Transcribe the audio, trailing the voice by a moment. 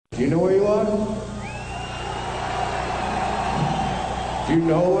Do you know where you are? Do you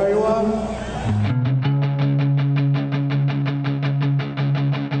know where you are?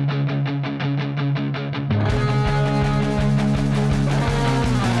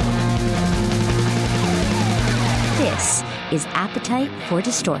 This is Appetite for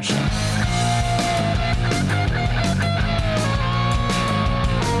Distortion.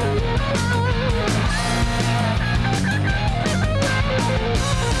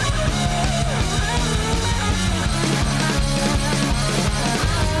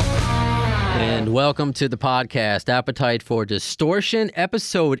 And welcome to the podcast, Appetite for Distortion,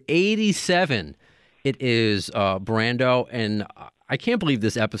 episode 87. It is Brando, and I can't believe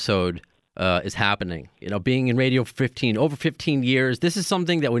this episode is happening. You know, being in radio for over 15 years, this is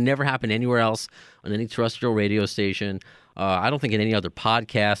something that would never happen anywhere else on any terrestrial radio station. I don't think in any other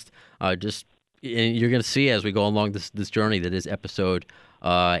podcast. And you're going to see as we go along this journey that is episode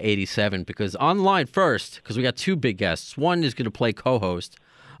 87. Because online first, because we got two big guests. One is going to play co-host.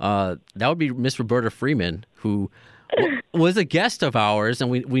 That would be Miss Roberta Freeman, who was a guest of ours,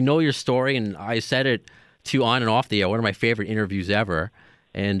 and we know your story, and I said it to you on and off the air, one of my favorite interviews ever.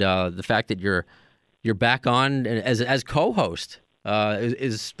 And the fact that you're back on as co-host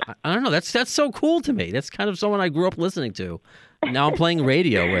is I don't know, that's so cool to me. That's kind of someone I grew up listening to. Now I'm playing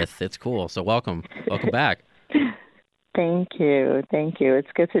radio with. It's cool. So welcome back. Thank you.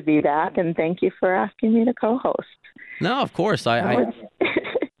 It's good to be back, and thank you for asking me to co-host. No, of course.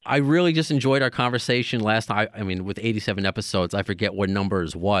 I really just enjoyed our conversation last night. I mean, with 87 episodes, I forget what number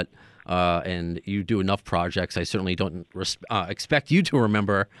is what. And you do enough projects. I certainly don't expect you to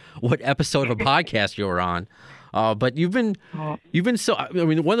remember what episode of a podcast you were on. But you've been so. I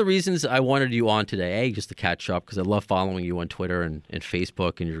mean, one of the reasons I wanted you on today, just to catch up, because I love following you on Twitter and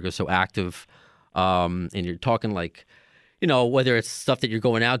Facebook, and you're so active. And you're talking like, you know, whether it's stuff that you're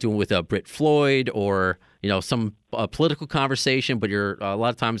going out doing with Britt Floyd or, you know, some political conversation, but you're a lot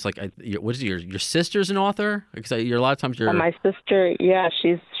of times like, what is it, your sister's an author? Because you're a lot of times you're... My sister, yeah,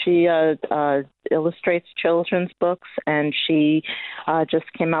 she illustrates children's books, and she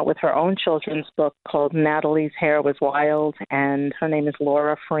just came out with her own children's book called Natalie's Hair Was Wild, and her name is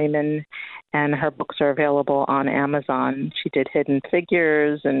Laura Freeman, and her books are available on Amazon. She did Hidden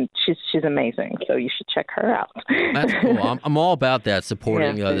Figures, and she's amazing, so you should check her out. That's cool. I'm all about that,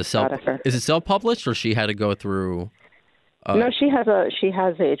 supporting the self. Is it self-published, or she had to go through... No, she has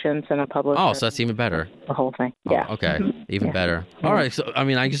agents and a publisher. Oh, so that's even better. The whole thing. Yeah. Oh, okay. Even better. All right. So, I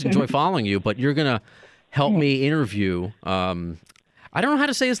mean, I just enjoy following you, but you're going to help me interview. I don't know how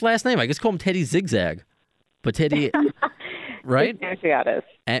to say his last name. I guess call him Teddy Zigzag. But Teddy, right? Andriadis.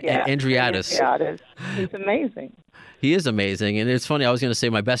 Andriadis. He's amazing. He is amazing. And it's funny, I was going to say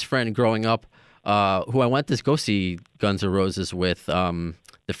my best friend growing up, who I went to go see Guns N' Roses with,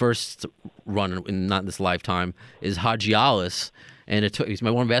 the first run, not in this lifetime, is Hagialis, and he's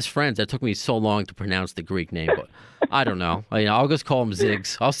one of my best friends. That took me so long to pronounce the Greek name, but I don't know. I'll just call him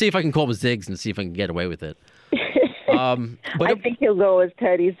Ziggs. I'll see if I can call him Ziggs and see if I can get away with it. But I think he'll go as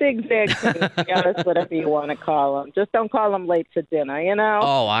Teddy Zigzag, Hagialis, whatever you want to call him. Just don't call him late for dinner, you know?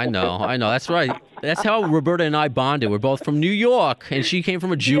 Oh, I know. That's right. That's how Roberta and I bonded. We're both from New York, and she came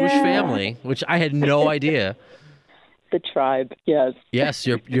from a Jewish family, which I had no idea. The tribe, yes. Yes,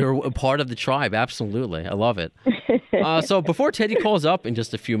 you're a part of the tribe. Absolutely. I love it. So before Teddy calls up in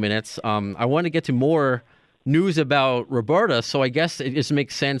just a few minutes, I want to get to more news about Roberta, so I guess it just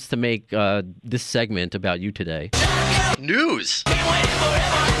makes sense to make this segment about you today. News!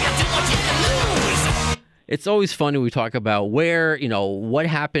 It's always fun when we talk about where, you know,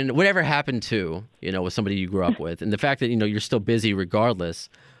 whatever happened to, you know, with somebody you grew up with, and the fact that, you know, you're still busy regardless.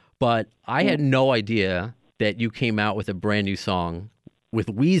 But I had no idea that you came out with a brand new song with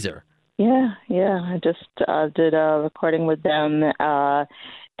Weezer. Yeah. I just did a recording with them.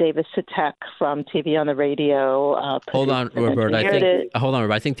 Davis Sitek from TV on the Radio. Hold on, Roberta.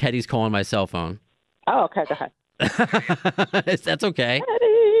 I think Teddy's calling my cell phone. Oh, okay. Go ahead. That's okay.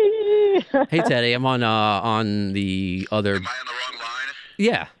 Teddy. Hey, Teddy. I'm on the other. Am I on the wrong line?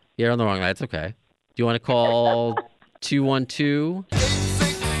 Yeah, you're on the wrong line. It's okay. Do you want to call 212?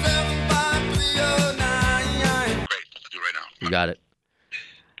 You got it.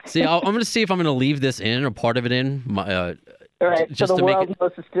 See, I'm going to see if I'm going to leave this in or part of it in. All right, just so the to make world it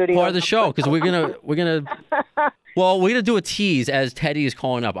knows the studio. part of the show, because we're gonna do a tease as Teddy is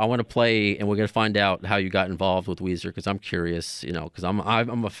calling up. I want to play, and we're gonna find out how you got involved with Weezer, because I'm curious, you know, because I'm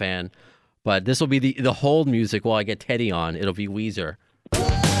a fan. But this will be the whole music while I get Teddy on. It'll be Weezer.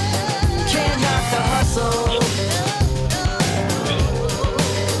 Can't knock the hustle.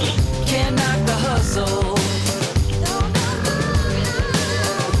 Can't knock the hustle.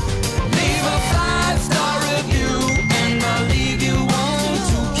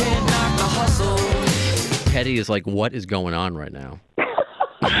 Teddy is like, what is going on right now?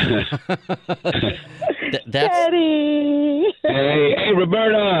 That's Teddy. Hey,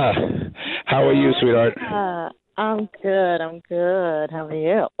 Roberta. How are you, sweetheart? I'm good. How are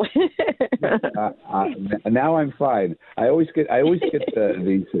you? Now I'm fine. I always get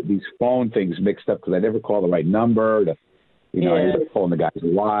these phone things mixed up because I never call the right number. I end up calling the guy's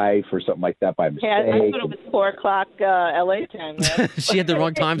wife or something like that by mistake. Yeah, I thought it was 4 o'clock LA time. Right? she had the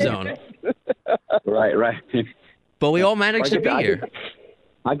wrong time zone. Right. But we all managed to be here.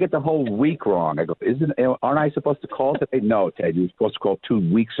 I get the whole week wrong. I go, aren't I supposed to call today? No, Ted, you were supposed to call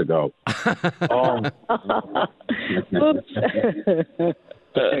 2 weeks ago.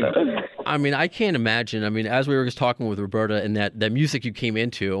 I mean, I can't imagine. I mean, as we were just talking with Roberta and that music you came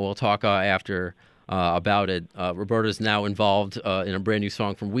into, we'll talk after about it. Roberta's now involved in a brand new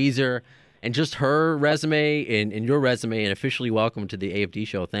song from Weezer. And just her resume and your resume, and officially welcome to the AFD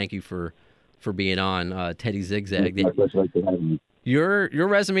show. Thank you for being on, Teddy Zigzag. Your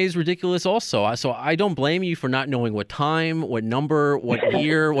resume is ridiculous also. So I don't blame you for not knowing what time, what number, what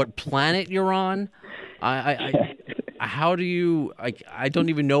year, what planet you're on. How do you, I don't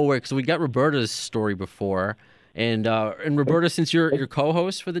even know where, because we got Roberta's story before. And Roberta, since you're your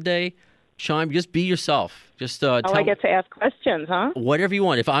co-host for the day, Chime, just be yourself. Just tell I get to ask questions, huh? Whatever you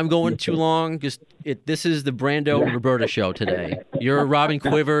want. If I'm going too long, this is the Brando and Roberta show today. You're Robin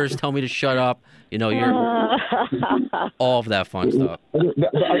Quivers. Tell me to shut up. You're all of that fun stuff.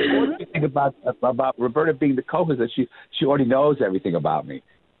 The thing about Roberta being the co-host is that she already knows everything about me.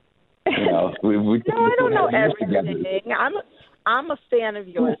 We no, I don't know everything. I'm a fan of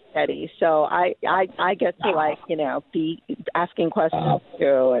yours, Teddy. So I get to be asking questions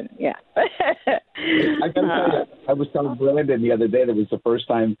too, and yeah. I gotta tell you, I was telling Brandon the other day that it was the first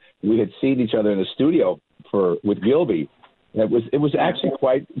time we had seen each other in the studio with Gilby. It was actually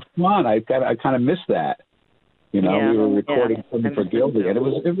quite fun. I kind of missed that. We were recording something for Gilby, and it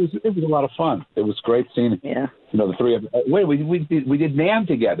was a lot of fun. It was great seeing the three of us. Wait, we did NAMM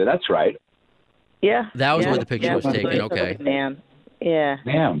together. That's right. Yeah. That was where the picture was taken. Okay. NAMM. Yeah.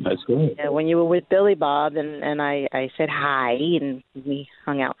 NAMM. That's great. Yeah, when you were with Billy Bob, and I said hi, and we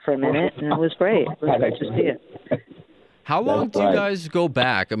hung out for a minute, and it was great. It was great to see you. How long do you guys go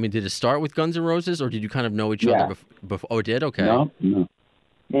back? I mean, did it start with Guns N' Roses, or did you kind of know each other before? Oh, it did? Okay. No.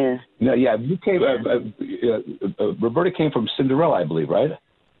 Yeah. No, yeah. You came. Roberta came from Cinderella, I believe, right?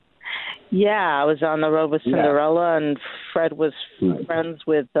 Yeah, I was on the road with Cinderella, and Fred was friends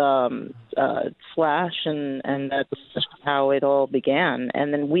with Slash, and that's how it all began.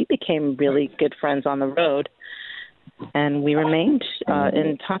 And then we became really good friends on the road, and we remained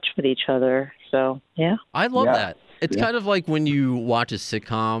in touch with each other. So, yeah. I love that. It's kind of like when you watch a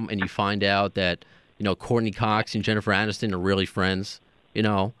sitcom and you find out that, Courtney Cox and Jennifer Aniston are really friends.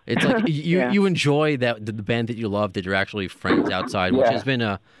 It's like you enjoy that the band that you love, that you're actually friends outside, which has been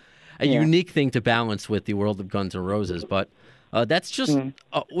a unique thing to balance with the world of Guns N' Roses. But that's just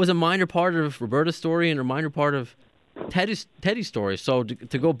was a minor part of Roberta's story and a minor part of Teddy's story. So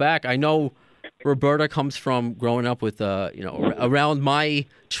to go back, I know Roberta comes from growing up with around my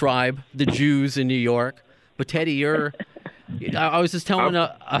tribe, the Jews in New York. But Teddy, I was just telling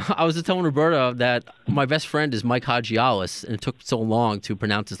Roberta that my best friend is Mike Hagialis, and it took so long to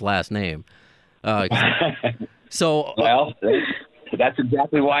pronounce his last name. Well, that's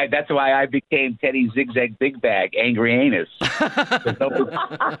exactly why. That's why I became Teddy Zigzag Big Bag Angry Anus.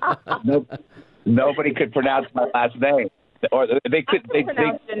 Nobody could pronounce my last name, or they could. They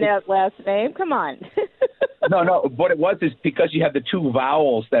pronounced Jeanette's last name. Come on. No. What it was is because you have the two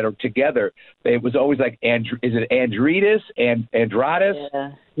vowels that are together. It was always like is it Andritas and Andradas?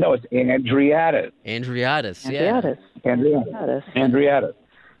 Yeah. No, it's Andriatis. Andriatis. Andriatis.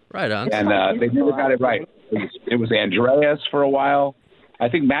 Right on. And they never got it right. It was Andreas for a while. I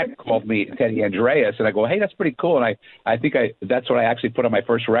think Matt called me Teddy Andreas, and I go, hey, that's pretty cool. And I think that's what I actually put on my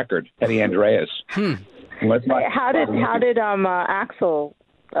first record, Teddy Andreas. How did Axel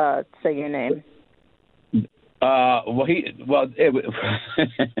say your name?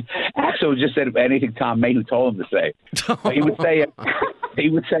 Axel just said anything Tom Mayhew told him to say. He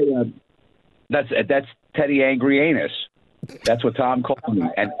would say, that's Teddy Angry Anus. That's what Tom called me,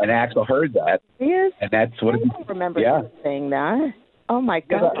 and Axel heard that. Yes. And that's what. I don't remember him saying that. Oh my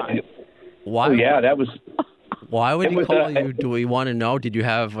God. Why? Oh, yeah, that was. Why would he call you? Do we want to know? Did you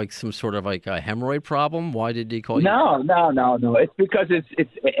have some sort of a hemorrhoid problem? Why did he call you? No. It's because it's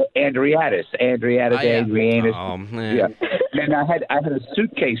Andriatis, Andrianus. Oh man. Yeah. And I had a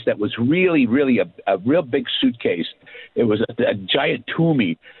suitcase that was really, really a real big suitcase. It was a giant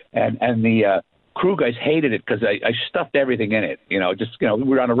Toomey, and crew guys hated it because I stuffed everything in it. We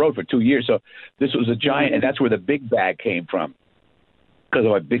were on the road for 2 years, so this was a giant, and that's where the big bag came from, because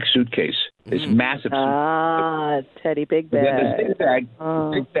of my big suitcase, this massive suitcase. Teddy Big Bag.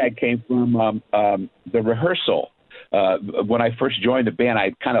 The big bag came from the rehearsal. When I first joined the band,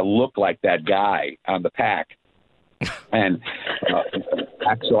 I kind of looked like that guy on the pack. And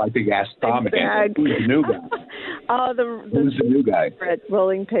Axel, I think, asked Tom again, who's the new guy? Who's the new guy?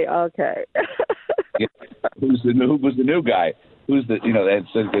 Rolling tape. Okay. Yeah. Who was the new guy? Who's the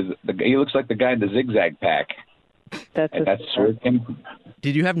he looks like the guy in the zigzag pack. That's where it came from.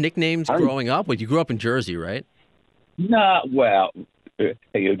 Did you have nicknames growing up? Well, you grew up in Jersey, right? No, well,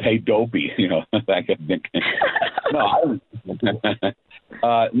 hey, Dopey, that kind of nickname.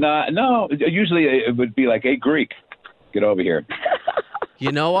 No, usually it would be like, hey, Greek, get over here.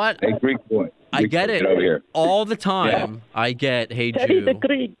 You know what? Hey, Greek boy. I get it over here. all the time. Yeah. I get, hey, Jew. The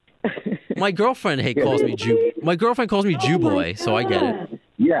Greek. My girlfriend calls me Jew. My girlfriend calls me Jew boy, so I get it.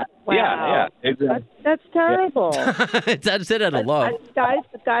 Yeah, wow. Yeah. Exactly. That's terrible. That's it out of love. Guys,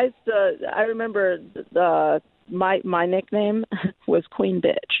 I remember my nickname was Queen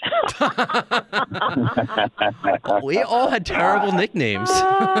Bitch. We all had terrible nicknames.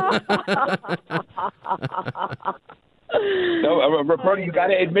 No, Roberta, you got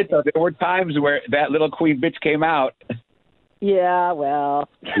to admit, though, there were times where that little Queen Bitch came out. Yeah, well.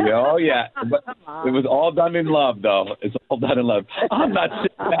 Oh, yeah. But it was all done in love, though. It's all done in love. I'm not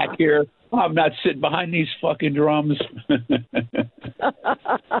sitting back here. I'm not sitting behind these fucking drums.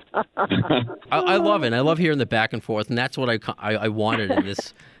 I love it. I love hearing the back and forth, and that's what I wanted in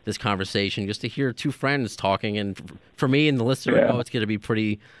this conversation, just to hear two friends talking. And for me and the listener, I know it's going to be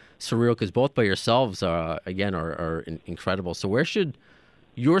pretty surreal because both by yourselves are incredible. So where should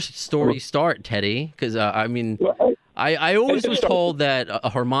your story start, Teddy? Because, I always was told that a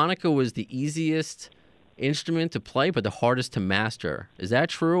harmonica was the easiest instrument to play, but the hardest to master. Is that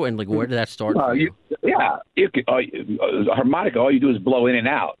true? And where did that start for you? Harmonica, all you do is blow in and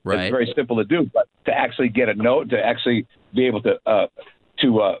out. Right. It's very simple to do, but to actually get a note, to actually be able to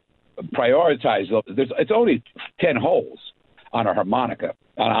prioritize, it's only 10 holes on a harmonica,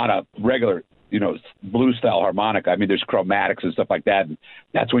 on a regular, blues style harmonica. I mean, there's chromatics and stuff like that, and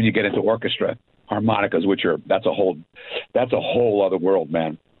that's when you get into orchestra harmonicas, that's a whole other world,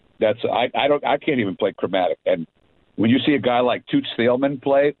 man. I can't even play chromatic. And when you see a guy like Toots Thielman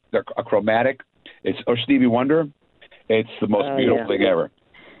play a chromatic, or Stevie Wonder, it's the most beautiful thing ever.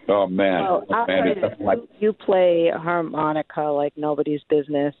 Oh man! You play harmonica like nobody's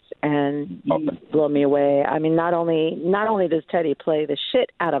business, and you blow me away. I mean, not only does Teddy play the shit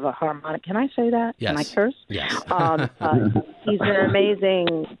out of a harmonica. Can I say that? Yes. Can I curse? Yes. He's an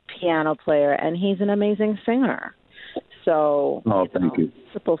amazing piano player, and he's an amazing singer. So, thank you.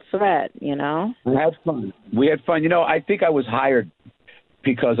 Triple threat, We had fun. I think I was hired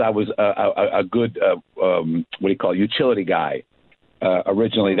because I was a good utility guy.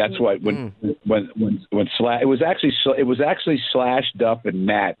 Originally, that's why when Slash, it was actually Slash, Duff, and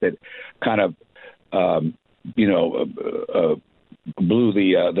Matt that kind of blew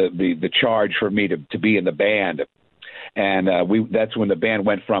the charge for me to be in the band. And that's when the band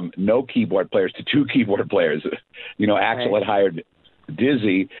went from no keyboard players to 2 keyboard players. Axel had hired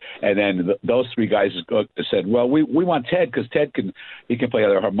Dizzy, and then those 3 guys said, "Well, we want Ted because Ted can play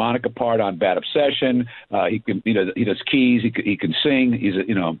the harmonica part on Bad Obsession. He does keys. He can sing.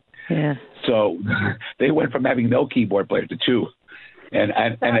 Yeah. So they went from having no keyboard players to 2. And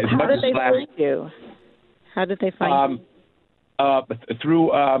as how did they find you? How did they find you?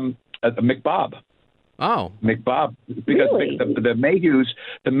 Through McBob. Oh, McBob, because really? the Mayhew.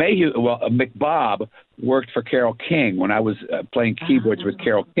 Well, McBob worked for Carole King when I was playing keyboards with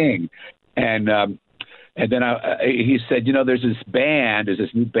Carole King, and then he said, there's this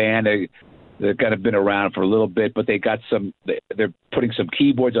new band. They've kind of been around for a little bit, but they're putting some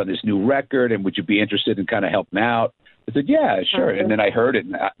keyboards on this new record, and would you be interested in kind of helping out? I said, yeah, sure. And then I heard it.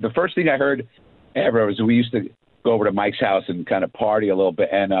 And the first thing I heard ever was we used to go over to Mike's house and kind of party a little bit,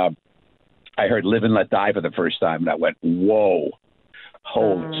 and I heard Live and Let Die for the first time, and I went, whoa,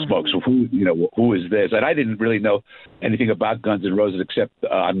 holy smokes, who is this? And I didn't really know anything about Guns N' Roses except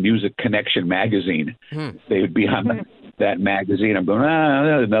on Music Connection magazine. They would be on that magazine. I'm going,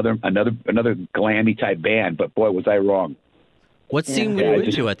 another glammy type band, but boy, was I wrong. What scene were you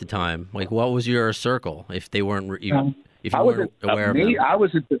into at the time? What was your circle, if they weren't even... If you weren't aware of them. I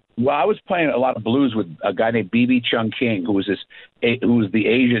was playing a lot of blues with a guy named B.B. Chung King, who was the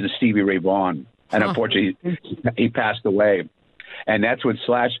Asian Stevie Ray Vaughan, and unfortunately he passed away. And that's when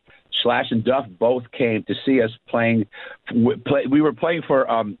Slash and Duff both came to see us playing. We were playing for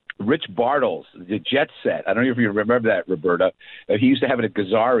Rich Bartles, the Jet Set. I don't know if you remember that, Roberta. He used to have it at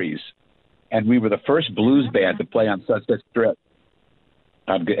Gazzari's, and we were the first blues band to play on Sunset Strip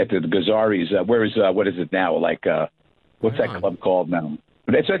at the Gazzari's. What is it now? Like, what's that club called now?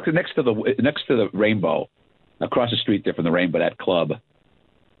 But it's like next to the Rainbow, across the street there from the Rainbow. That club.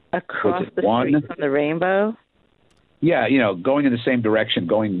 Across the street from the Rainbow? Yeah, going in the same direction,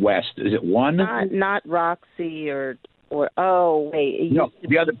 going west. Is it One? Not Roxy or oh wait, no,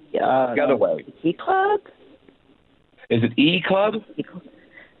 the other way. E Club? Is it E Club?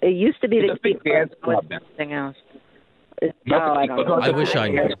 It used to be the big dance club now. Something else. I don't know. I wish I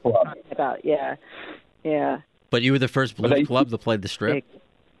knew. Yeah. But you were the first blues club that played the Strip.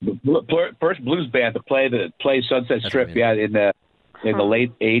 The first blues band to play Sunset Strip. Amazing. In the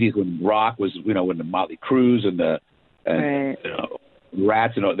late '80s when rock was, when the Motley Crues and the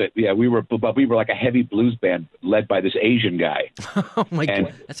Rats and all that. Yeah, we were like a heavy blues band led by this Asian guy. Oh my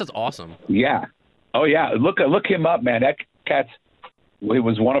God, that sounds awesome. Yeah. Oh yeah, look him up, man. That cat, he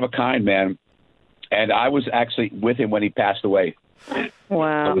was one of a kind, man. And I was actually with him when he passed away.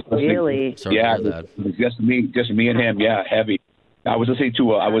 Wow, really? Yeah, it was just me and him. Yeah, heavy. I was listening to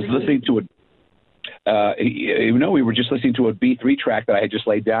we were just listening to a B3 track that I had just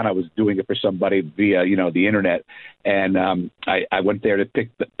laid down. I was doing it for somebody via, the internet, and I went there to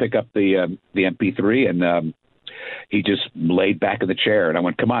pick up the MP3, and he just laid back in the chair, and I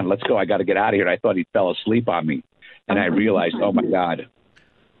went, "Come on, let's go! I got to get out of here." And I thought he fell asleep on me, and I realized, oh my God,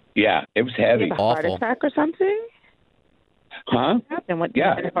 yeah, it was heavy. Did you have a heart attack or something? Huh? And what?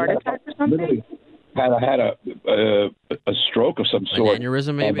 Yeah, had a heart attack or something? Literally. I had a stroke of some sort. An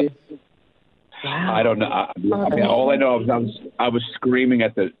aneurysm, maybe. Wow. I don't know. All I know is I was screaming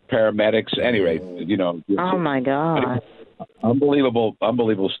at the paramedics. Anyway, Oh my God!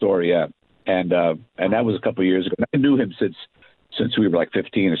 Unbelievable story. Yeah, and that was a couple of years ago. I knew him since we were like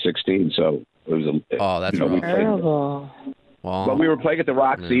 15 or 16. So it was that's terrible. Wow. But we were playing at the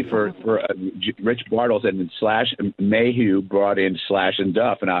Roxy for Rich Bartles, and then Slash and Mayhew brought in Slash and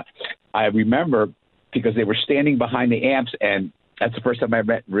Duff, and I remember because they were standing behind the amps, and that's the first time I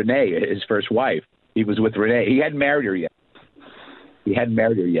met Renee, his first wife. He was with Renee. He hadn't married her yet. I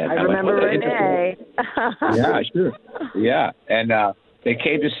remember Renee. Yeah, sure. Yeah, and they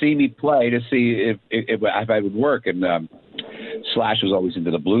came to see me play to see if I would work, and Slash was always into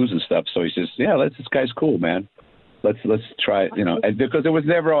the blues and stuff, so he says, "Yeah, this guy's cool, man. Let's try it," and because there was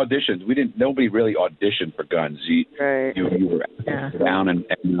never auditions. Nobody really auditioned for Guns. You were down and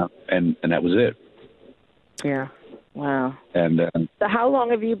that was it. Yeah. Wow. And so how long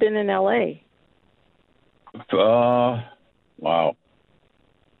have you been in LA? Wow.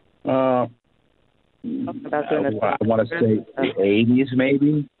 About doing I want to say the 80s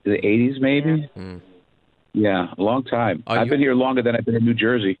maybe. Mm. Yeah, a long time. I've been here longer than I've been in New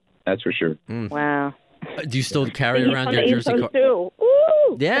Jersey. That's for sure. Mm. Wow. Do you still carry around your Jersey card?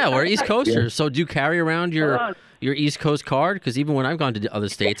 Yeah, we're East Coasters. So do you carry around your East Coast card? Because even when I've gone to other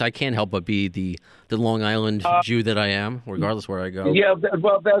states, I can't help but be the Long Island Jew that I am, regardless where I go. Yeah,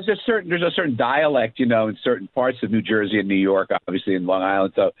 well, there's a certain dialect, in certain parts of New Jersey and New York, obviously in Long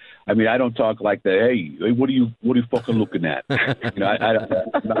Island. So, I mean, I don't talk like hey, what are you fucking looking at? I'm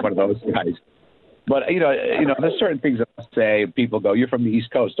not one of those guys. But, there's certain things that I say, people go, "You're from the East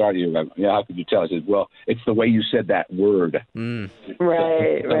Coast, aren't you?" Like, "Yeah, how could you tell?" I said, "Well, it's the way you said that word." Mm.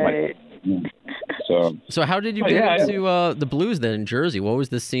 Right. So how did you get into the blues then in Jersey? What was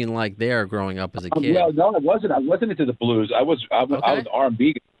the scene like there growing up as a kid? Well, no, I wasn't. I wasn't into the blues. I was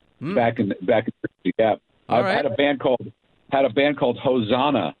R&B back in Jersey. Yeah, I had a band called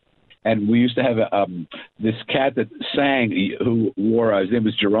Hosanna. And we used to have this cat that sang, who wore his name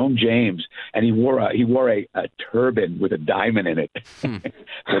was Jerome James, and he wore a turban with a diamond in it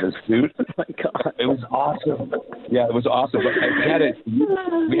with a suit. Oh my God, it was awesome. Yeah, it was awesome. But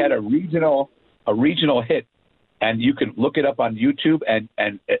we had a regional hit, and you can look it up on YouTube, and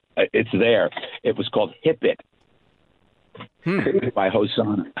it's there. It was called Hip It. By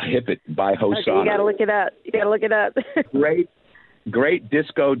Hosanna. Hip It by Hosanna. Okay, you gotta look it up. Great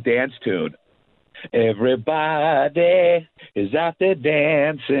disco dance tune. Everybody is out there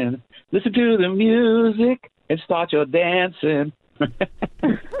dancing. Listen to the music and start your dancing. Is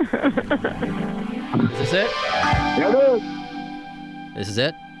this it? Yeah, it is. This is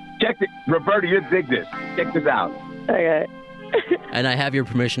it? Check it. Roberta, you dig this. Check this out. Okay. And I have your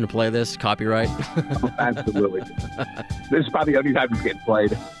permission to play this, copyright? Absolutely. This is probably the only time it's getting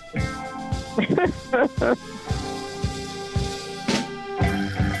played.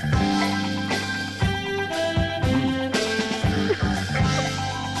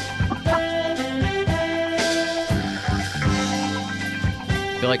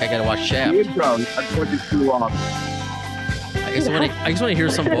 feel like I gotta watch Shaft. The intro, unfortunately, is too long. I just want to hear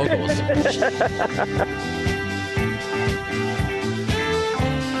some vocals.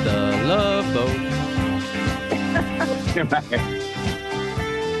 The Love Boat.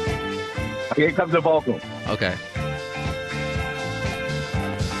 Here comes the vocal. Okay.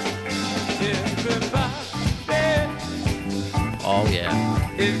 Oh yeah.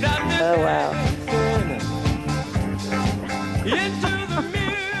 Oh, wow.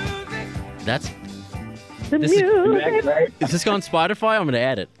 That's. The This is- music. Right? Is this on Spotify? I'm gonna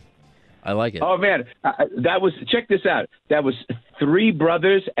add it. I like it. Oh man, that was. Check this out. That was 3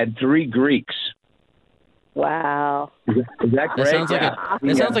 brothers and 3 Greeks. Wow. Is that great? That sounds like Yeah.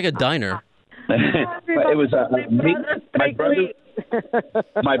 that sounds like a diner. It was me, my brother.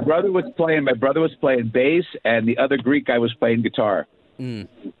 My brother was playing bass, and the other Greek guy was playing guitar.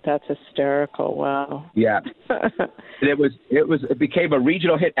 That's hysterical. Wow. Yeah, it became a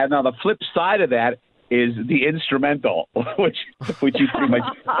regional hit. And on the flip side of that is the instrumental, which you pretty much.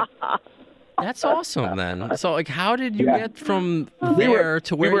 That's awesome. Then, so like, how did you Yeah. get from We were- there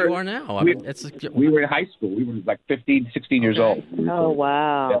to where we were- you are now? I we- mean, it's We were in high school. We were like 15, 16 years old. Oh,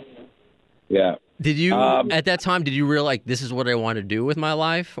 wow. Yeah. Did you Um, at that time? Did you realize like this is what I want to do with my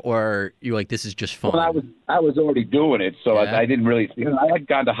life, or you like this is just fun? Well, I was already doing it, so Yeah. I didn't really. I had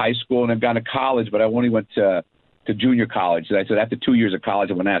gone to high school and I'd gone to college, but I only went to junior college. And I said after 2 years of college,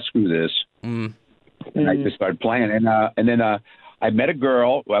 I went, screw this, and I just started playing. And then I met a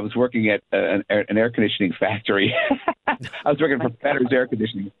girl. I was working at an air conditioning factory. I was working for Fetters Air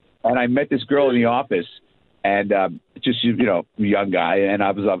Conditioning, and I met this girl in the office. And just young guy, and I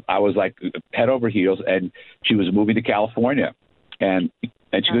was like head over heels, and she was moving to California, and she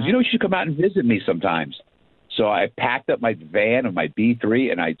goes, you should come out and visit me sometimes. So I packed up my van and my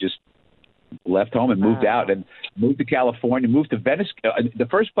B3, and I just left home and moved out and moved to California, moved to Venice. The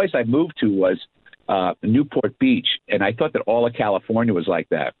first place I moved to was Newport Beach, and I thought that all of California was like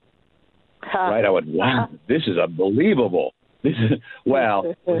that. Right? I went, wow, this is unbelievable.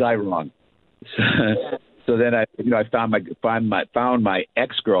 Was I wrong? So then I found my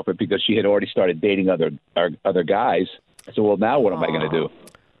ex-girlfriend because she had already started dating other guys. So well, now what am I going to do?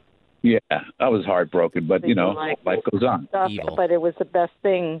 Yeah, I was heartbroken, but life goes on. Evil. But it was the best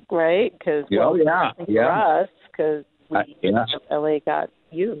thing, right? Because for us, because LA got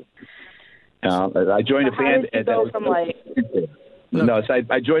you. I joined a How band. did you go from I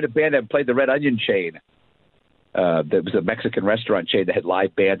joined a band that played the Red Onion chain. That was a Mexican restaurant chain that had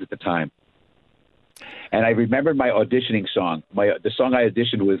live bands at the time. And I remembered my auditioning song. The song I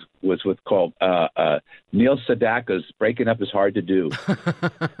auditioned was called Neil Sedaka's "Breaking Up Is Hard to Do."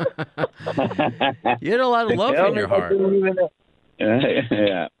 You had a lot of love in your heart.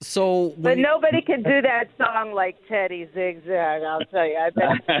 Yeah. So, But nobody can do that song like Teddy Zigzag. I'll tell you, I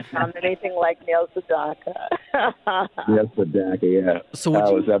bet it's not anything like Neil Sedaka. Neil Sedaka, yeah. So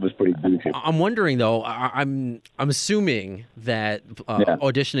that was pretty goofy. I'm wondering though. I'm assuming that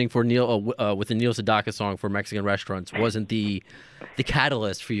auditioning for Neil with the Neil Sedaka song for Mexican restaurants wasn't the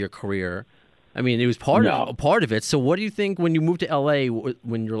catalyst for your career. I mean, it was part of it. So, what do you think when you moved to LA?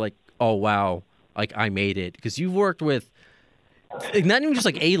 When you're like, oh wow, like I made it, because you've worked with. Not even just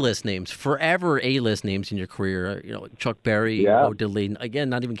like A-list names, forever A-list names in your career. Like Chuck Berry, Bo Diddley. Again,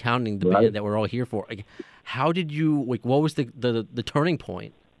 not even counting the band that we're all here for. Like, how did you what was the turning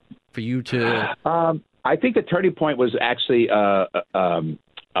point for you to? I think the turning point was actually a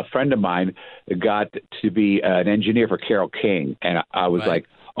friend of mine got to be an engineer for Carole King, and I was like,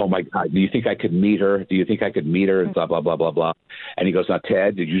 oh my God, do you think I could meet her? Do you think I could meet her? And blah blah blah blah blah. And he goes, now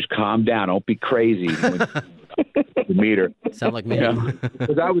Ted, you just calm down, don't be crazy. Meet her. Sound like me.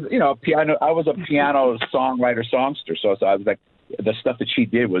 Because I was, I was a piano songwriter, songster. So I was like, the stuff that she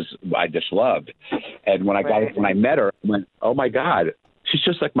did I just loved. And when I met her, I went, oh my God, she's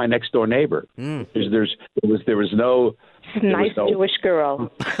just like my next door neighbor. There was no nice Jewish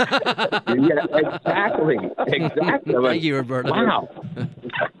girl. Yeah, exactly. Thank you, Roberta. Wow.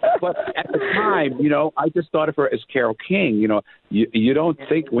 But at the time, I just thought of her as Carole King. You don't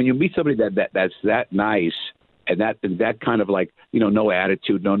think when you meet somebody that's that nice and that kind of like, no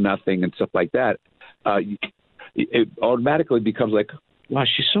attitude, no nothing and stuff like that, it automatically becomes like, wow,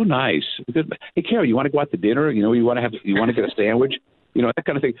 she's so nice. Hey, Carole, you want to go out to dinner? You want to get a sandwich? That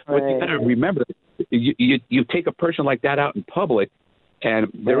kind of thing. But you got to remember, you take a person like that out in public, and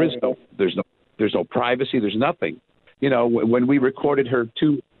there's no privacy. There's nothing. When we recorded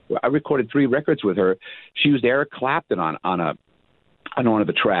I recorded 3 records with her. She used Eric Clapton on one of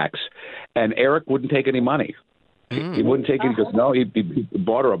the tracks, and Eric wouldn't take any money. He wouldn't take it. He goes, no. He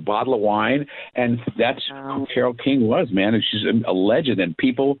bought her a bottle of wine, and that's who Carole King was, man. And she's a legend, and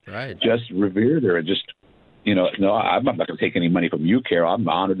people just revered her and just. No, I'm not going to take any money from you, Carole. I'm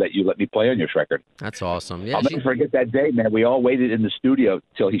honored that you let me play on your record. That's awesome. Yeah, I'll never forget that day, man. We all waited in the studio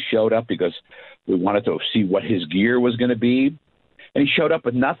till he showed up because we wanted to see what his gear was going to be, and he showed up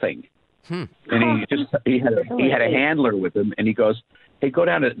with nothing. And he had a handler with him, and he goes, "Hey, go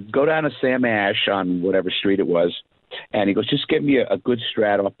down to Sam Ash on whatever street it was," and he goes, "Just get me a good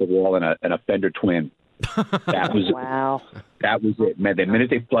Strat off the wall and a Fender Twin." That was wow. That was it, man. The minute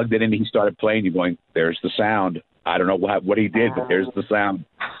they plugged it in, he started playing. You're going, "There's the sound." I don't know what he did, but there's the sound.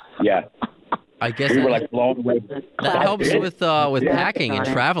 Yeah. I guess we were like blown away. That helps with packing and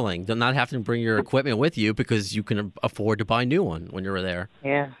traveling. Not having to bring your equipment with you because you can afford to buy a new one when you're there.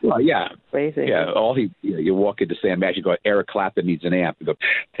 Yeah. Well, yeah. Crazy. Yeah. You walk into Sam Ash, you go, Eric Clapton needs an amp. You go,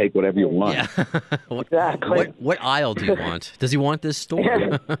 take whatever you want. Yeah. Exactly. What aisle do you want? Does he want this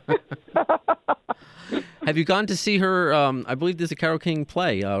store? Have you gone to see her? I believe there's a Carole King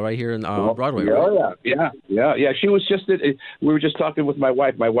play right here in Broadway. Right? Yeah. She was just. We were just talking with my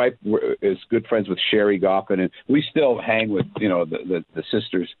wife. My wife is good friends with Sherry Goffin, and we still hang with the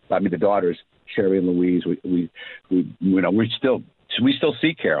sisters. I mean the daughters, Sherry and Louise. We still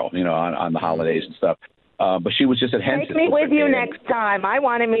see Carole, on the holidays and stuff. But she was just at Henson. Take me with you next time. I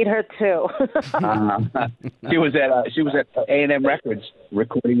want to meet her too. She was at A&M Records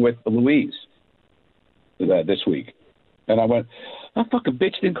recording with Louise this week, and I went, "That fucking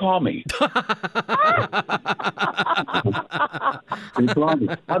bitch didn't call me." Didn't call me.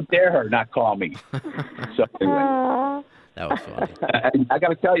 How dare her not call me? So anyway. That was funny. I got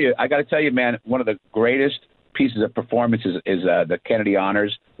to tell you, man. One of the greatest pieces of performances is the Kennedy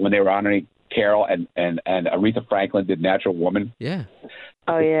Honors when they were honoring Carole and Aretha Franklin did Natural Woman. Yeah.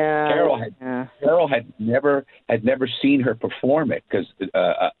 Oh yeah. Carole had never seen her perform it because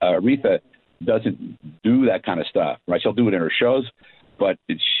Aretha doesn't do that kind of stuff, right? She'll do it in her shows, but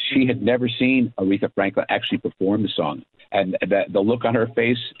she had never seen Aretha Franklin actually perform the song, and the look on her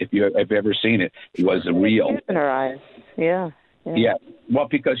face, if you've ever seen it, was real. In her eyes. Yeah. Well,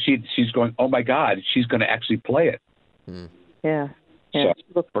 because she's going, oh my God, she's going to actually play it. Yeah. So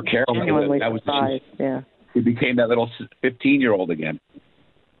for Carole, that was surprised. Yeah. She became that little 15-year-old again.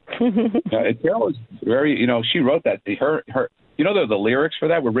 And Carole is very, she wrote that. Her, the lyrics for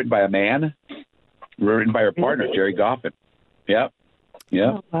that were written by a man, were written by her partner, Jerry Goffin. Yeah.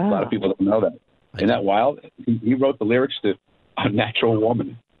 Oh, wow. A lot of people don't know that. Isn't that wild? He wrote the lyrics to A Natural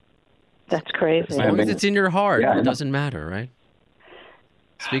Woman. That's crazy. As long as it's in your heart, it doesn't matter, right?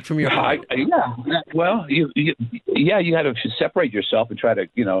 Speak from your heart. Well, you had to separate yourself and try to,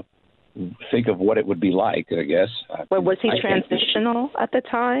 think of what it would be like, I guess. Well, was he transitional at the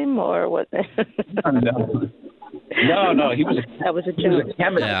time, or was it? No, he was that was a joke. He was a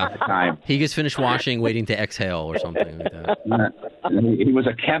chemist at the time. He just finished washing, waiting to exhale or something like that. He was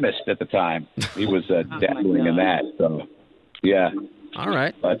a chemist at the time. He was dabbling in that. So, yeah. All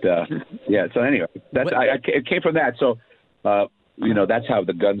right. But, so anyway, it came from that. So, that's how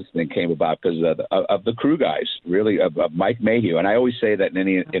the Guns thing came about because of the crew guys, really, of Mike Mayhew. And I always say that in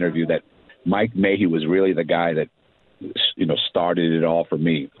any interview that Mike Mayhew was really the guy that, started it all for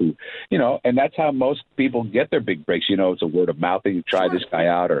me. Who, and that's how most people get their big breaks. It's a word of mouth that you try this guy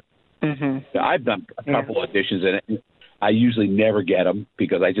out. Or I've done a couple auditions and I usually never get them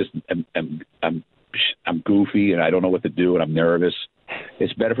because I just I'm goofy and I don't know what to do and I'm nervous.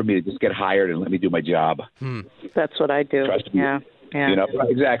 It's better for me to just get hired and let me do my job. That's what I do. Trust me. Yeah.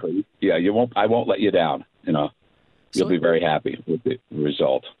 Exactly. Yeah, I won't let you down. You'll be very happy with the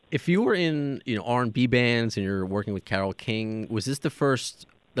result. If you were in, R&B bands and you're working with Carole King, was this the first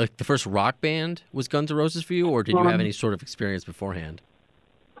rock band was Guns N' Roses for you, or did you have any sort of experience beforehand?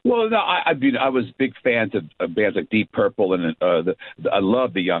 Well, no, I was big fans of bands like Deep Purple, and I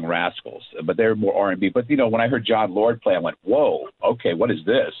love the Young Rascals, but they're more R&B. But when I heard John Lord play, I went, "Whoa, okay, what is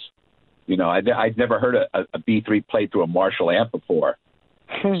this?" I'd never heard a B3 played through a Marshall amp before.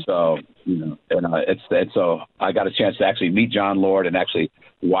 So so I got a chance to actually meet John Lord and actually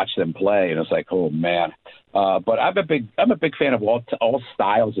watch them play, and it's like, oh man. But I'm a big fan of all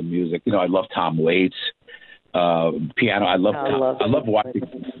styles of music. I love Tom Waits. Piano. I love watching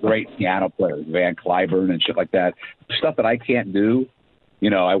great piano players, Van Cliburn and shit like that. Stuff that I can't do.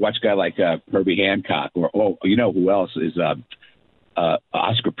 I watch a guy like Herbie Hancock, or who else is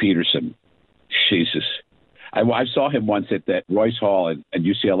Oscar Peterson. Jesus, I saw him once at that Royce Hall at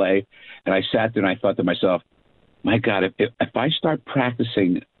UCLA, and I sat there and I thought to myself, my God, if I start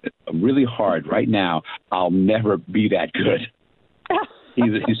practicing really hard right now, I'll never be that good.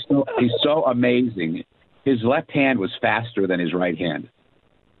 He's so amazing. his left hand was faster than his right hand.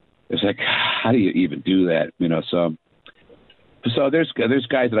 It's like, how do you even do that? You know, so there's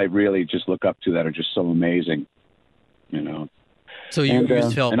guys that I really just look up to that are just so amazing, you know. So you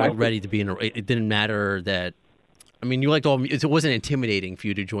just felt like ready to be in it didn't matter that, I mean, you liked all, it wasn't intimidating for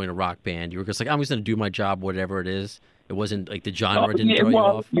you to join a rock band. You were just like, I'm just going to do my job, whatever it is. It wasn't like the genre didn't throw you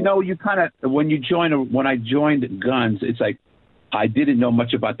off. You know, you kind of, when I joined Guns, it's like, I didn't know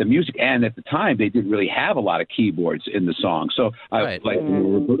much about the music, and at the time they didn't really have a lot of keyboards in the song. So, Roberta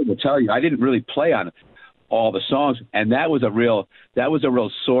will tell you, I didn't really play on all the songs, and that was a real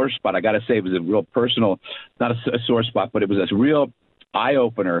sore spot. I got to say, it was a real personal, not a sore spot, but it was a real eye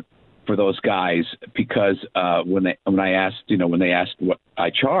opener for those guys because when they asked what I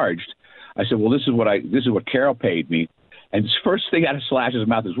charged, I said, well, this is what Carol paid me, and his first thing out of Slash's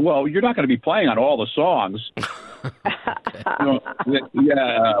mouth is, well, you're not going to be playing on all the songs.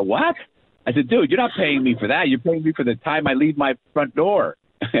 What? I said, dude, you're not paying me for that. You're paying me for the time I leave my front door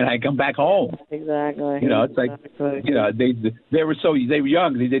and I come back home. Exactly. You know, it's like, you know, they were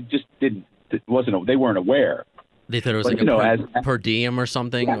young. They just didn't. They weren't aware. They thought it was like per diem or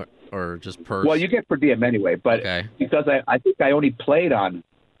something, yeah. or just per. Well, you get per diem anyway, but because I think I only played on,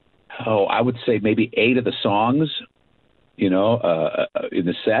 I would say maybe 8 of the songs, you know, in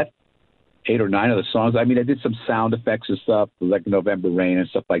the set. 8 or 9 of the songs. I mean, I did some sound effects and stuff, like November Rain and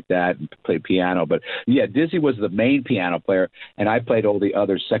stuff like that, and played piano. But, yeah, Dizzy was the main piano player, and I played all the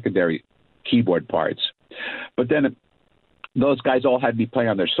other secondary keyboard parts. But then those guys all had me play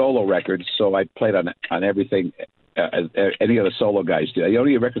on their solo records, so I played on everything any of the solo guys did. The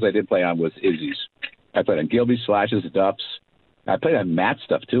only records I did play on was Izzy's. I played on Gilby, Slash's, Duff's. I played on Matt's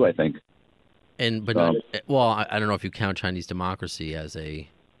stuff, too, I think. I don't know if you count Chinese Democracy as a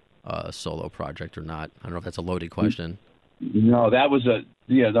solo project or not. I don't know if that's a loaded question. No, that was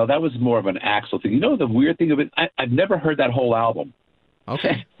more of an Axl thing. You know, the weird thing of it, I've never heard that whole album.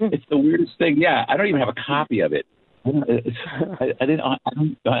 Okay. It's the weirdest thing. Yeah, I don't even have a copy of it. I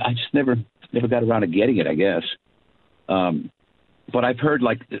just never got around to getting it, I guess. But I've heard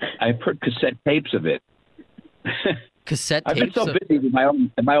cassette tapes of it. Cassette tapes. I've been so busy with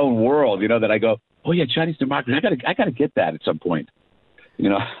my own world, you know, that I go, oh yeah, Chinese Democracy. I gotta get that at some point. You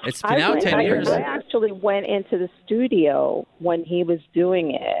know, it's been out 10 years. I actually went into the studio when he was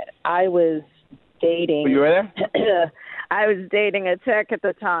doing it. I was dating. You were there? I was dating a tech at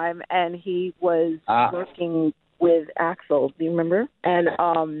the time, and he was working with Axl. Do you remember? And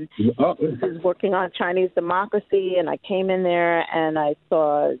he was working on Chinese Democracy, and I came in there and I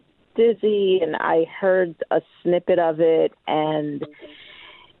saw Dizzy, and I heard a snippet of it, and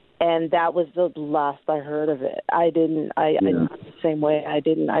that was the last I heard of it. I the same way. I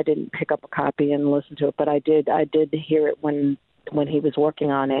didn't pick up a copy and listen to it, but I did hear it when he was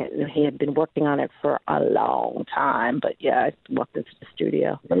working on it, and he had been working on it for a long time. But yeah, I walked into the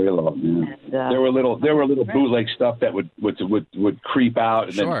studio. Very long. Yeah. And, there were little bootleg stuff that would creep out,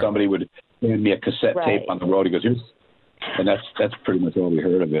 and then somebody would hand me a cassette tape on the road. He goes, "Here's," and that's pretty much all we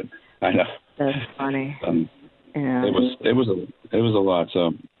heard of it. I know. That's funny. Yeah. It was a lot.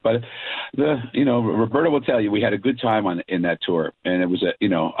 So, but Roberta will tell you we had a good time in that tour, and it was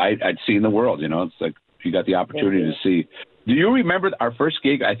I'd seen the world. You know, it's like you got the opportunity to see. Do you remember our first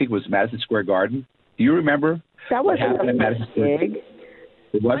gig? I think it was Madison Square Garden. Do you remember? That wasn't the Madison first gig.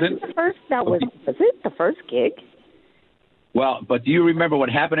 It wasn't the first. Was it the first gig? Well, but do you remember what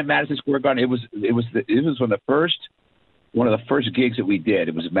happened at Madison Square Garden? It was one of the first gigs that we did.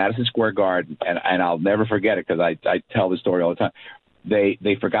 It was at Madison Square Garden, and I'll never forget it because I tell the story all the time.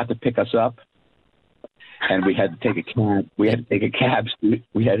 They forgot to pick us up, and we had to take a cab. We had to take cabs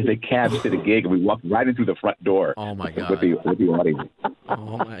to the gig, and we walked right in through the front door. Oh my God! With the audience.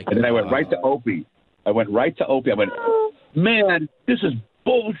 Oh my God! And then I went right to Opie. I went, man, this is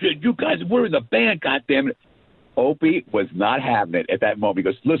bullshit. You guys, we're in the band, goddammit. Opie was not having it at that moment. He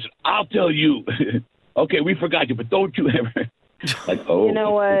goes, listen, I'll tell you. Okay, we forgot you, but don't you ever. Like, You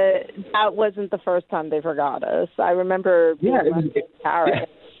know what? That wasn't the first time they forgot us. I remember being in Paris,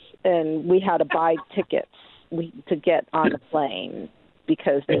 and we had to buy tickets to get on the plane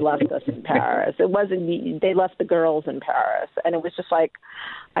because they left us in Paris. It wasn't they left the girls in Paris, and it was just like,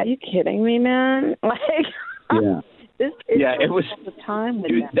 are you kidding me, man? Like, it was the time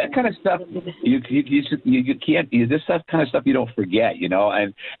with that kind of stuff. You can't. This kind of stuff you don't forget, you know.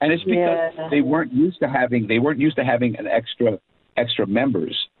 And it's because they weren't used to having an extra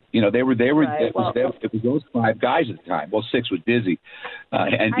members. You know, they were. Right. It was those 5 guys at the time. Well, 6 was Dizzy,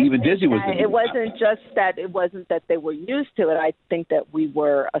 and even Dizzy was. It wasn't just that. It wasn't that they were used to it. I think that we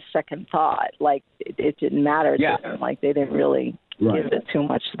were a second thought. Like it didn't matter to them. Like they didn't really. Right. give it too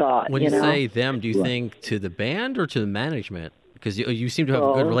much thought. When you know? say them, do you Right. think to the band or to the management? Because you seem to have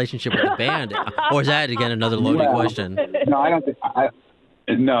a good Both. relationship with the band. Or is that, again, another loaded Well, question? No, I don't think.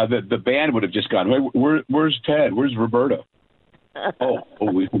 No, the band would have just gone. Where's Ted? Where's Roberta?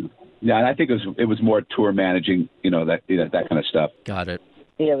 Yeah, and I think it was more tour managing. That kind of stuff. Got it.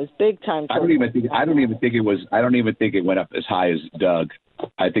 Yeah, it was big time. I don't even think it went up as high as Doug.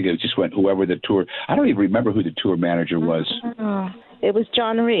 I think it just went whoever the tour. I don't even remember who the tour manager was. Oh, it was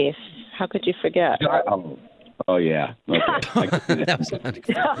John Reese. How could you forget? Oh yeah. Okay. That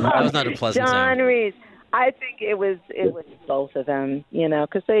was not a pleasant John sound. Reese. I think it was both of them,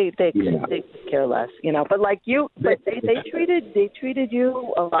 because they care less, But like but they treated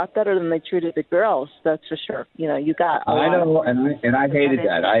you a lot better than they treated the girls. That's for sure. You got. I know, and I hated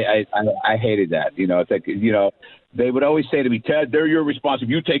that. I hated that. It's like they would always say to me, Ted, they're your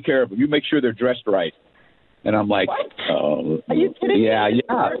responsibility. You take care of them. You make sure they're dressed right. And I'm like, what? Oh, Are you kidding yeah, me?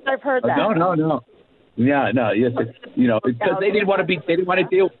 yeah. First I've heard that. No. Yeah, no, yes, because they didn't want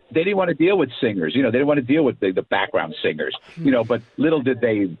to deal with singers, they didn't want to deal with the background singers, but little did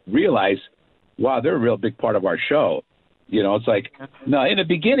they realize, wow, they're a real big part of our show. It's like, no, in the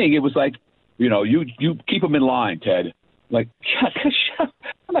beginning, it was like, you keep them in line, Ted. Like, I'm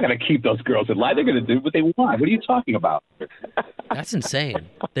not going to keep those girls in line. They're going to do what they want. What are you talking about? That's insane.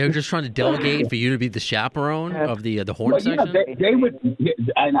 They were just trying to delegate for you to be the chaperone of the horn section? They would,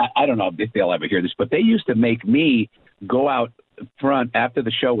 and I don't know if they'll ever hear this, but they used to make me go out front after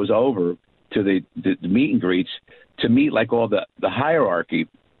the show was over to the meet and greets to meet like all the hierarchy,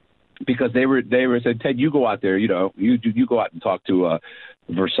 because they were said, Ted, you go out there, you go out and talk to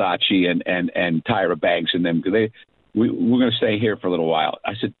Versace and Tyra Banks and them, because we're going to stay here for a little while.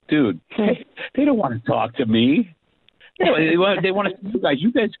 I said, dude, they don't want to talk to me. They want to see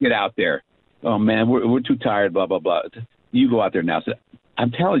you guys get out there. Oh, man, we're too tired, blah, blah, blah. You go out there now. So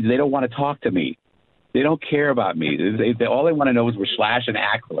I'm telling you, they don't want to talk to me. They don't care about me. All they want to know is where Slash and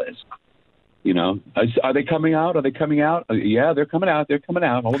Aquila is. Are they coming out? Are they coming out? Yeah, they're coming out. They're coming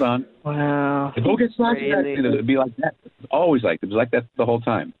out. Hold on. Wow. Go get Slash. Crazy. It'd be like that. Always like it. It was like that the whole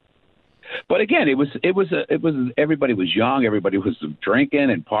time. But again, it was everybody was young, everybody was drinking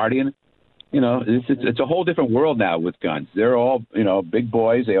and partying. It's a whole different world now with Guns. They're all big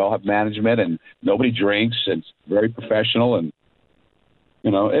boys. They all have management, and nobody drinks. It's very professional, and they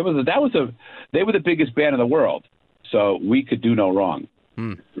were the biggest band in the world, so we could do no wrong.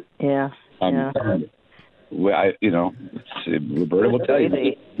 Yeah. Roberta will tell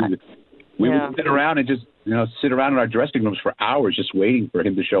you. We would sit around and just sit around in our dressing rooms for hours just waiting for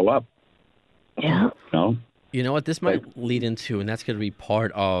him to show up. Yeah. You know what? This might lead into, and that's going to be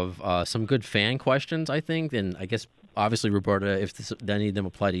part of some good fan questions, I think. And I guess, obviously, Roberta, if any of them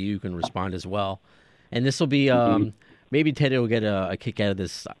apply to you, you can respond as well. And this will be, maybe Teddy will get a kick out of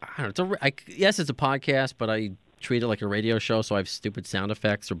this. I don't know. Yes, it's a podcast, but I treat it like a radio show, so I have stupid sound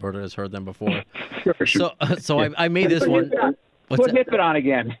effects. Roberta has heard them before. Sure. So I made this one. Put Hip It on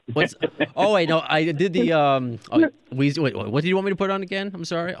again. Oh, wait, no, I did the, wait, what did you want me to put on again? I'm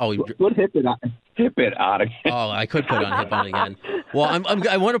sorry. Oh, put Hip It on. Hip It on again. Oh, I could put on Hip On again. Well,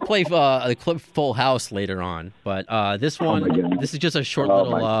 I want to play the clip Full House later on, but this one, this is just a short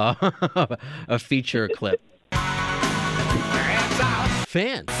little a feature clip.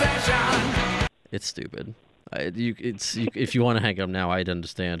 Fan. It's stupid. If you want to hang up now, I'd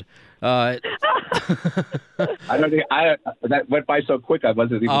understand. I don't think that went by so quick. I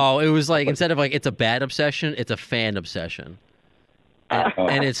wasn't even. Oh, it was like, instead of like it's a bad obsession, it's a fan obsession.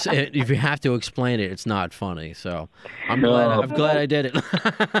 And if you have to explain it, it's not funny. So I'm glad I did it.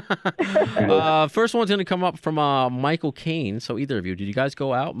 First one's going to come up from Michael Caine. So either of you, did you guys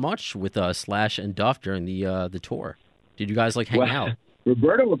go out much with Slash and Duff during the tour? Did you guys hang out?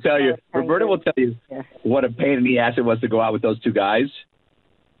 Roberta will tell you. What a pain in the ass it was to go out with those two guys.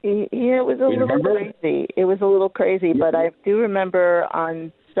 Yeah, it was a little crazy. It was a little crazy, but I do remember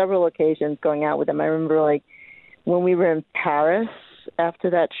on several occasions going out with them. I remember like when we were in Paris after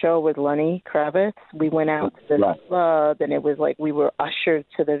that show with Lenny Kravitz, we went out to the club, and it was like we were ushered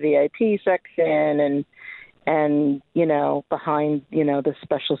to the VIP section and behind the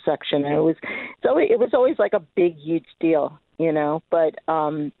special section. And it was always like a big, huge deal, But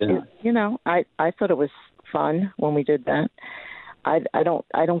I thought it was fun when we did that. I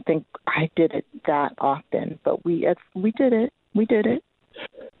don't think I did it that often, but we did it. We did it.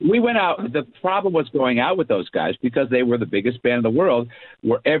 We went out. The problem was going out with those guys because they were the biggest band in the world.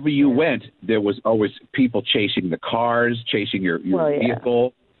 Wherever you went, there was always people chasing the cars, chasing your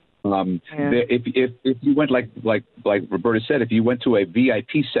vehicle. If you went like Roberta said, if you went to a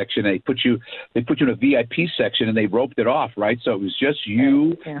VIP section, they put you in a VIP section and they roped it off, right? So it was just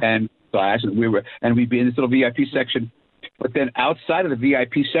you and Slash, and we'd be in this little VIP section. But then outside of the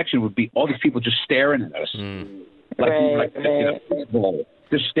VIP section would be all these people just staring at us,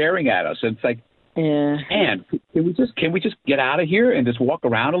 just staring at us. And it's like, man, can we just get out of here and just walk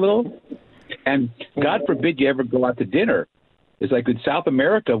around a little? And God forbid you ever go out to dinner. It's like in South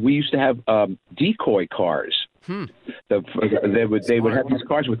America, we used to have decoy cars. They would have these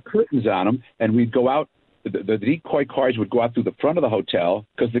cars with curtains on them, and we'd go out. The decoy cars would go out through the front of the hotel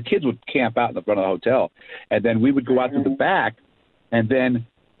because the kids would camp out in the front of the hotel, and then we would go out through the back, and then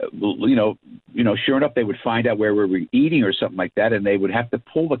sure enough, they would find out where we were eating or something like that, and they would have to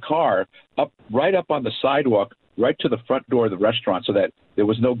pull the car right up on the sidewalk, right to the front door of the restaurant, so that there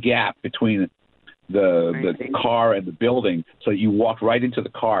was no gap between the car and the building, so you walked right into the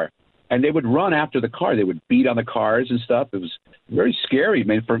car. And they would run after the car. They would beat on the cars and stuff. It was very scary. I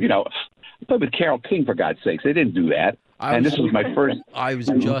mean, I played with Carole King, for God's sakes. They didn't do that. This was my first. I was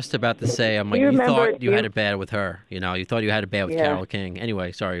just about to say, I'm like, you thought you had it bad with her. You thought you had it bad with Carole King.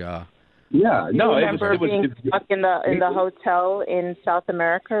 Anyway, sorry. Yeah, no, it was being stuck in the hotel in South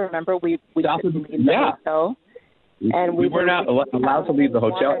America. Remember, we couldn't leave the hotel. And we were not allowed to leave the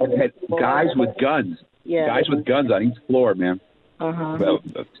hotel. And had guys with guns. Yeah. Guys with guns on each floor, man.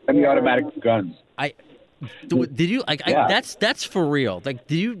 Semi-automatic guns. Did you that's for real? Like,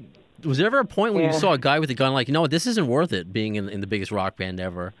 was there ever a point when you saw a guy with a gun, like, this isn't worth it being in the biggest rock band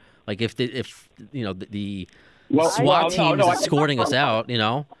ever? Like, if the SWAT team is escorting us out,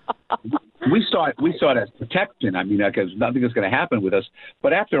 We saw it as protection. I mean, because nothing is going to happen with us.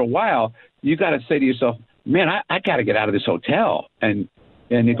 But after a while, you got to say to yourself, man, I got to get out of this hotel. And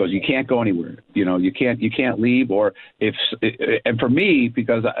he goes, you can't go anywhere. You can't leave. Or and for me,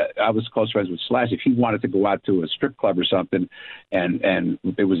 because I was close friends with Slash, if he wanted to go out to a strip club or something, and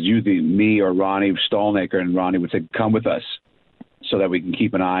it was usually me or Ronnie Stolnaker, and Ronnie would say, come with us so that we can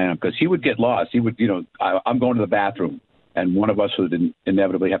keep an eye on him, because he would get lost. He would, I'm going to the bathroom, and one of us would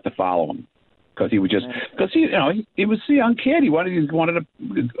inevitably have to follow him, because he would just, because he was a young kid. He wanted to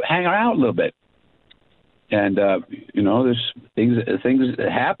hang out a little bit. And, there's things that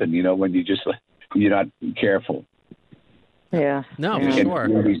happen, when you're not careful. Yeah. No, for sure.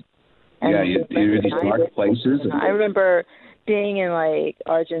 You're in these dark places. I remember being in,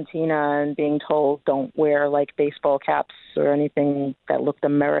 Argentina and being told don't wear, baseball caps or anything that looked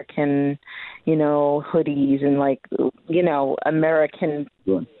American, hoodies and, American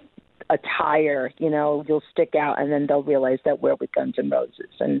attire, you'll stick out, and then they'll realize that we're with Guns N' Roses.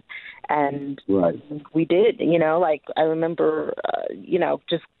 And we did, I remember,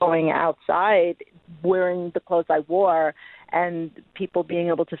 just going outside wearing the clothes I wore, and people being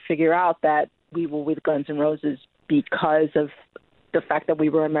able to figure out that we were with Guns N' Roses because of the fact that we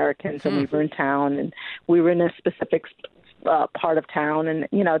were Americans and we were in town and we were in a specific part of town, and,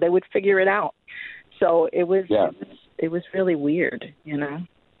 they would figure it out. So it was really weird,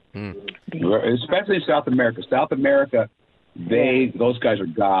 Especially in South America. South America, those guys are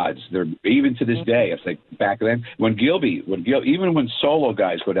gods. They're, even to this day. It's like back then when Gilby, even when solo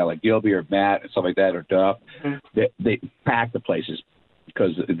guys go down, like Gilby or Matt and stuff like that, or Duff, they pack the places,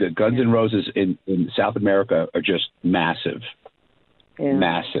 because the Guns N' Roses in South America are just massive. Yeah.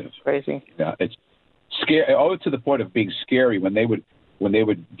 Massive. Crazy. Yeah, it's scary. Oh, to the point of being scary when they would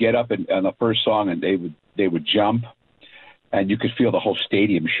get up on the first song and they would jump, and you could feel the whole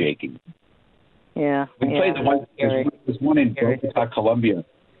stadium shaking. Yeah. We played there's one in Bogota, Colombia,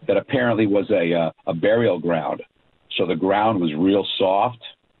 that apparently was a burial ground. So the ground was real soft,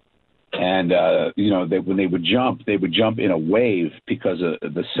 and when they would jump in a wave because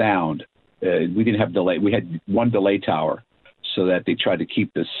of the sound. We didn't have delay. We had one delay tower, so that they tried to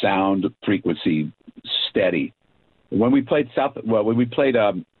keep the sound frequency steady. When we played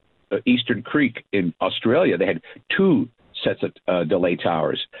Eastern Creek in Australia, they had two sets of delay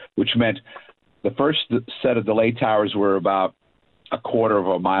towers, which meant the first set of delay towers were about a quarter of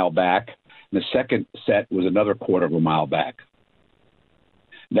a mile back, and the second set was another quarter of a mile back.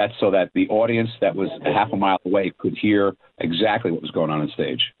 That's so that the audience that was half a mile away could hear exactly what was going on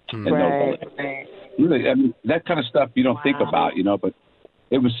stage. And right. Really, I mean, that kind of stuff you don't think about, but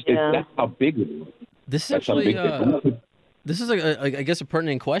that's how big it was. This is actually, this is, I guess, a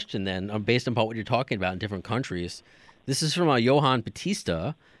pertinent question then, based on what you're talking about in different countries. This is from Johan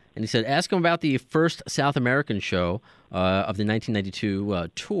Batista, and he said, ask him about the first South American show of the 1992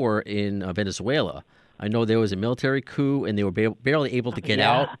 tour in Venezuela. I know there was a military coup, and they were barely able to get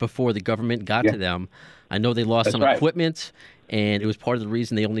out before the government got to them. I know they lost some equipment, and it was part of the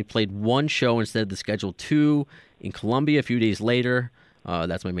reason they only played one show instead of the scheduled two in Columbia a few days later.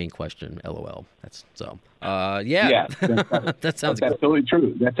 That's my main question. LOL. That's so. Yeah. That sounds That's absolutely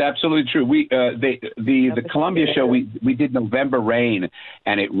true. That's absolutely true. We the Columbia show we did November Rain,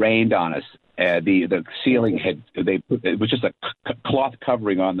 and it rained on us. The ceiling it was just a cloth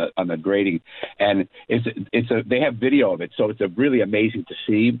covering on the grating, and they have video of it, so it's really amazing to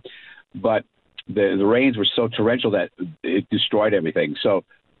see. But the rains were so torrential that it destroyed everything. So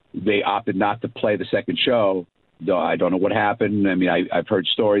they opted not to play the second show. Though I don't know what happened. I mean, I've heard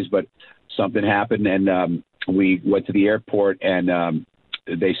stories, but something happened, and we went to the airport, and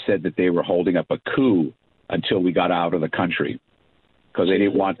they said that they were holding up a coup until we got out of the country because they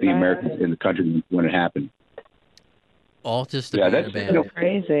didn't want the Americans in the country when it happened. all just that's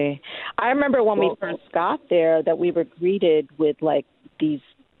crazy. I remember when we first got there that we were greeted with like these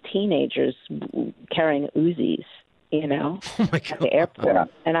teenagers carrying Uzis. You know, at the airport. Yeah.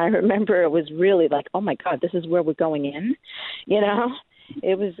 And I remember it was really like, oh my God, this is where we're going in. You know,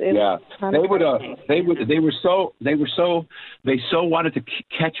 it was kind of they so wanted to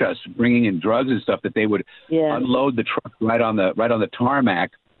catch us bringing in drugs and stuff that they would unload the truck right on the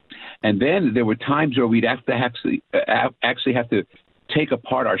tarmac. And then there were times where we'd have to actually have to take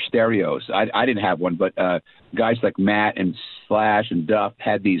apart our stereos. I didn't have one, but guys like Matt and Slash and Duff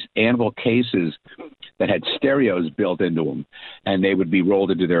had these Anvil cases that had stereos built into them, and they would be rolled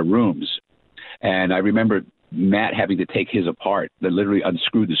into their rooms. And I remember Matt having to take his apart. They literally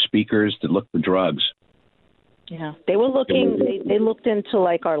unscrewed the speakers to look for drugs. Yeah, they were looking. They looked into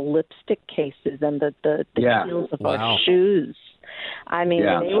like our lipstick cases and the heels of our shoes. I mean,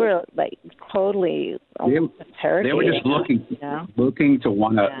 they were like totally interrogating. They were just looking to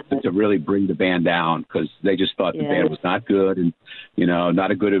want to really bring the band down because they just thought the band was not good and, you know,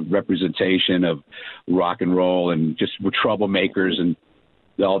 not a good representation of rock and roll and just were troublemakers and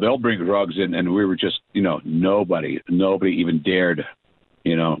they'll bring drugs in. And we were just, you know, nobody even dared.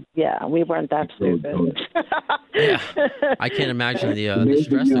 You know. Yeah, we weren't that stupid. I can't imagine the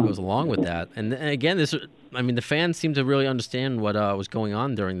stress that goes along with that. And again, the fans seem to really understand what was going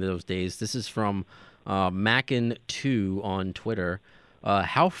on during those days. This is from Mackin2 on Twitter.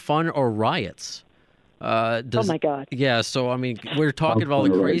 How fun are riots? Oh my God. Yeah. So I mean, we're talking about all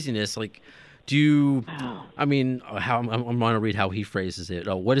the craziness. Like, do you? I mean, I'm going to read how he phrases it.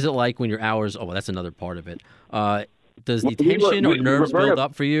 What is it like when your hours? Oh, well, that's another part of it. Does the tension or nerves build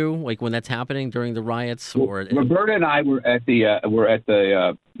up for you, like when that's happening during the riots? Or Roberta and I were at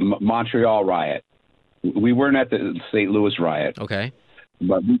the Montreal riot. We weren't at the St. Louis riot. Okay.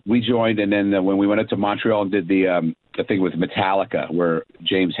 But we joined, and then when we went up to Montreal and did the thing with Metallica, where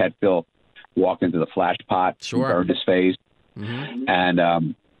James Hetfield walked into the flash pot, and burned his face,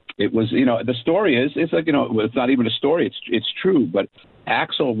 and it was, you know, the story is, it's like, you know, it's not even a story. It's true. But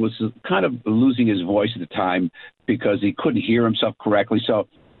Axl was kind of losing his voice at the time because he couldn't hear himself correctly. So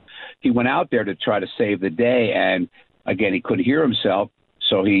he went out there to try to save the day. And again, he couldn't hear himself.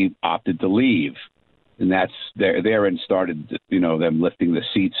 So he opted to leave. And that's there and started, you know, them lifting the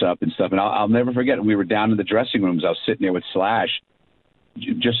seats up and stuff. And I'll never forget, we were down in the dressing rooms. I was sitting there with Slash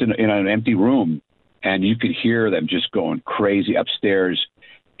just in an empty room. And you could hear them just going crazy upstairs.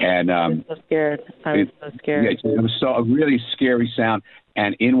 And I was so scared. It was a really scary sound.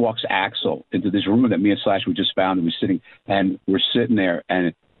 And in walks Axl into this room that me and Slash we just found. And we're sitting there.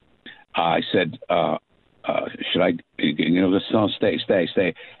 And I said, should I, you know, just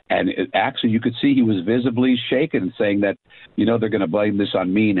stay. And actually, you could see he was visibly shaken and saying that, you know, they're going to blame this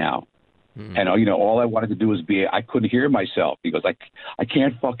on me now. And, you know, all I wanted to do was I couldn't hear myself. He goes, I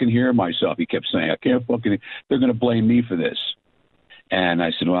can't fucking hear myself. He kept saying, they're going to blame me for this. And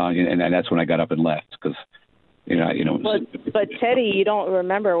I said, well, and that's when I got up and left because, you know. But Teddy, you don't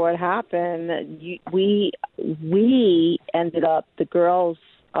remember what happened. We ended up, the girls,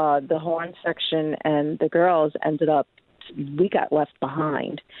 the horn section and the girls ended up, we got left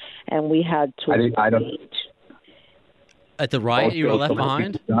behind, and we had to wait. At the riot, you were left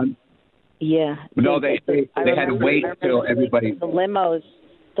behind? Yeah. No, they had to wait until everybody. The limos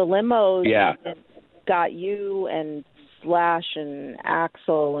got you and Slash and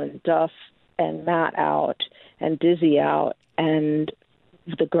Axl and Duff and Matt out and Dizzy out, and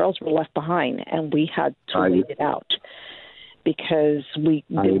the girls were left behind, and we had to wait it out because we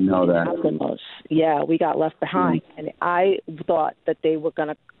didn't know that. Limos. Yeah, we got left behind, and I thought that they were going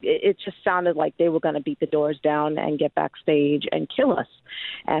to. It just sounded like they were going to beat the doors down and get backstage and kill us.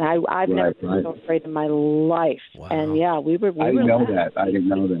 And I've never been so afraid in my life. Wow. And we were. I didn't know that.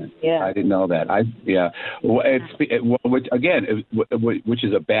 Yeah, I didn't know that. Which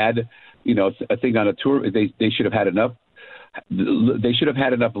is a bad, you know, a thing on a tour. They should have had enough they should have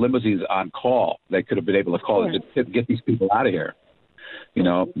had enough limousines on call. They could have been able to call and just get these people out of here. You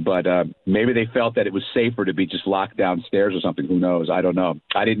know, but maybe they felt that it was safer to be just locked downstairs or something. Who knows? I don't know.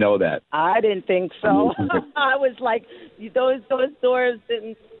 I didn't know that. I didn't think so. I was like, those doors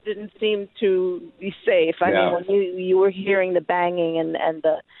didn't seem to be safe. I mean, when you were hearing the banging and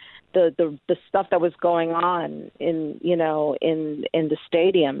the stuff that was going on in the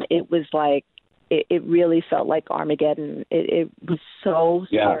stadium, it was like it really felt like Armageddon. It was so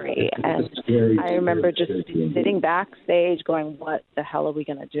scary, and scary. I remember just sitting backstage, going, "What the hell are we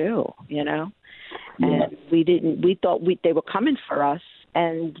going to do?" You know, and we thought they were coming for us,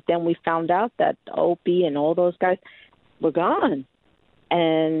 and then we found out that Opie and all those guys were gone,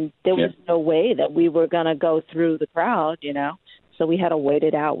 and there was no way that we were going to go through the crowd, you know. So we had to wait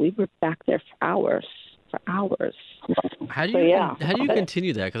it out. We were back there for hours. How do you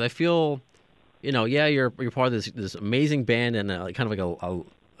continue that? Because I feel, you know, you're part of this amazing band and kind of like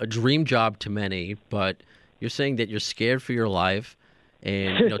a dream job to many, but you're saying that you're scared for your life.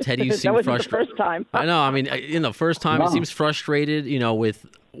 And, you know, Teddy, you seem frustrated. That was the first time. I know. I mean, first time, it seems frustrated, you know, with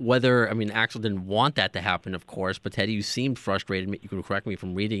whether, I mean, Axl didn't want that to happen, of course, but Teddy, you seemed frustrated. You can correct me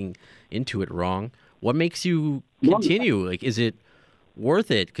from reading into it wrong. What makes you continue? Like, is it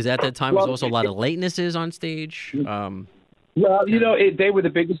worth it? Because at that time, there was also a lot of latenesses on stage. Well, you know, they were the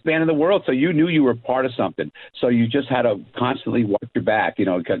biggest band in the world, so you knew you were part of something. So you just had to constantly watch your back. You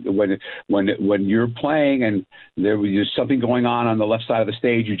know, when you're playing and there was something going on the left side of the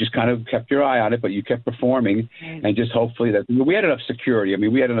stage, you just kind of kept your eye on it, but you kept performing, and just hopefully that we had enough security. I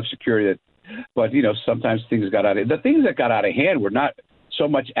mean, we had enough security but you know, sometimes things got out of the things that got out of hand were not so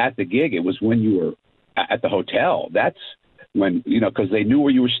much at the gig. It was when you were at the hotel. That's when, you know, because they knew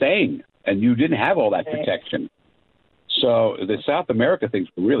where you were staying, and you didn't have all that protection. So the South America things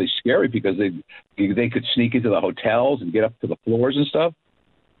were really scary because they could sneak into the hotels and get up to the floors and stuff.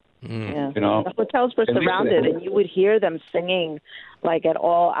 Yeah. You know, the hotels were surrounded, and you would hear them singing like at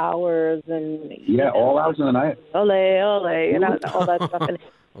all hours and all hours of the night. Ole, ole, you know, all that stuff. And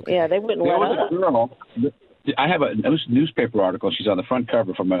yeah, they wouldn't let us. Girl, I have a newspaper article. She's on the front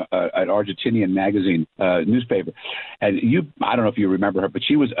cover from an Argentinian magazine newspaper, and I don't know if you remember her, but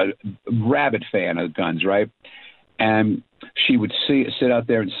she was a rabid fan of Guns, right? And she would sit out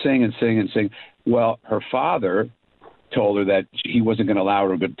there and sing and sing and sing. Well, her father told her that he wasn't going to allow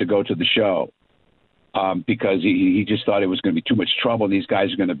her to go to the show because he just thought it was going to be too much trouble and these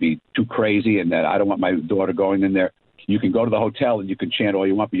guys are going to be too crazy, and that I don't want my daughter going in there. You can go to the hotel and you can chant all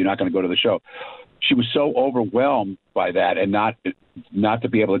you want, but you're not going to go to the show. She was so overwhelmed by that and not to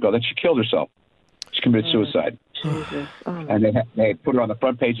be able to go that she killed herself. She committed suicide. Jesus. And they put her on the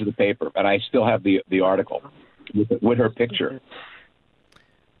front page of the paper, and I still have the article with her picture.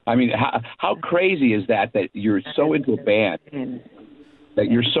 I mean, how crazy is that you're so into a band,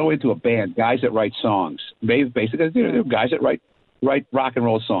 guys that write songs, basically, you know, guys that write rock and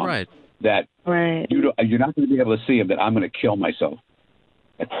roll songs, right? That you're not going to be able to see them, that I'm going to kill myself.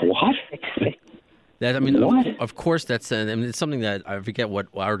 Like, what? That, I mean, of course, that's it's something that I forget what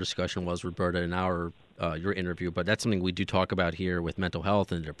our discussion was, Roberta, in your interview, but that's something we do talk about here with mental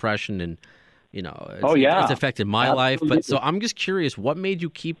health and depression, and you know, it's affected my life. But so I'm just curious, what made you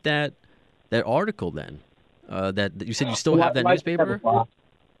keep that article then? That you said you still have that newspaper?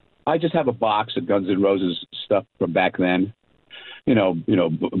 I just have a box of Guns N' Roses stuff from back then. You know,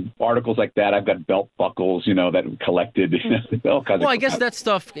 articles like that. I've got belt buckles, you know, that collected. All kinds of I guess that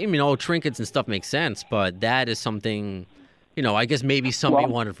stuff, you know, trinkets and stuff makes sense, but that is something, you know, I guess maybe somebody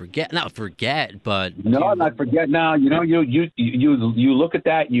want to not forget, but not forget. No, you know, you look at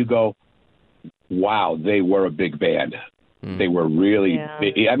that and you go, wow, they were a big band. They were really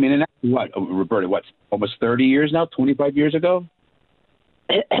big. I mean, and that's Roberta, almost 30 years now, 25 years ago?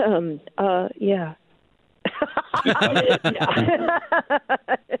 Yeah.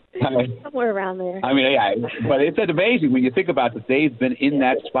 Somewhere around there. I mean, but it's amazing when you think about that they've been in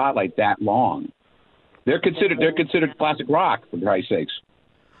that spotlight that long. They're considered classic rock, for Christ's sakes.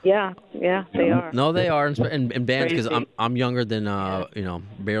 Yeah, they are. No, they are, and bands, because I'm younger than you know,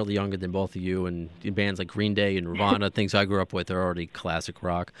 barely younger than both of you, and bands like Green Day and Nirvana, things I grew up with, are already classic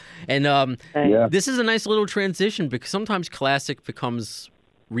rock. And this is a nice little transition because sometimes classic becomes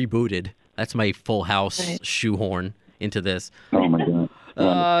rebooted. That's my Full House shoehorn into this. Oh my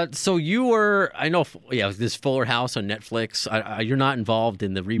God. So you were, I know, this Fuller House on Netflix. You're not involved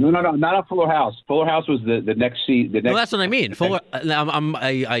in the reboot. No, not a Fuller House. Fuller House was the next season. No, that's what I mean. Fuller.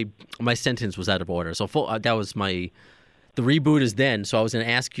 My sentence was out of order. So that was the reboot is then. So I was going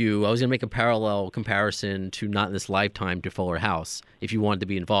to ask you. I was going to make a parallel comparison to Not in This Lifetime to Fuller House. If you wanted to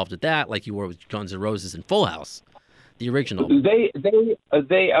be involved with that, like you were with Guns N' Roses and Full House, The original.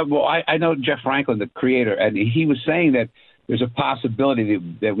 Well, I know Jeff Franklin, the creator, and he was saying that there's a possibility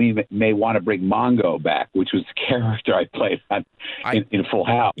that we may want to bring Mongo back, which was the character I played in Full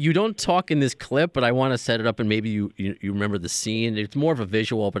House. You don't talk in this clip, but I want to set it up, and maybe you remember the scene. It's more of a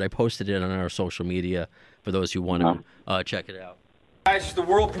visual, but I posted it on our social media for those who want to check it out. Guys, it's the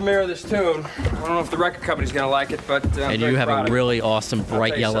world premiere of this tune. I don't know if the record company's going to like it, but I'm And very you have proud a of it. really awesome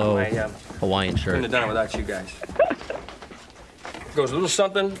bright I'll tell you yellow something, Hawaiian couldn't shirt have done it without you guys. It goes a little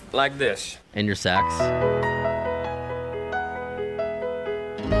something like this. and your sax.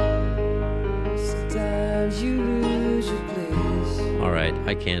 Sometimes you lose your place. All right,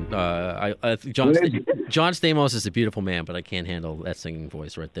 I can't. John Stamos is a beautiful man, but I can't handle that singing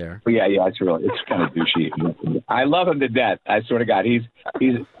voice right there. Yeah, it's kind of douchey. I love him to death. I swear to God, he's.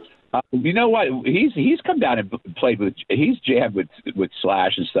 You know what? He's come down and played with. He's jammed with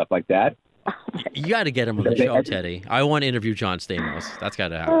Slash and stuff like that. You got to get him on the show, Teddy. I want to interview John Stamos. That's got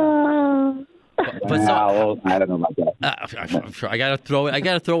to happen. I don't know about that. I'm sure I got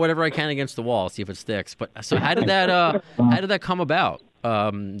to throw whatever I can against the wall, see if it sticks. But so how did that come about?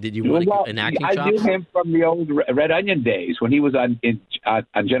 Did you want an acting I job? knew him from the old Red Onion days when he was on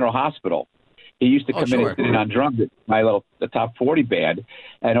General Hospital. He used to come in and sit in on drums at the Top 40 band,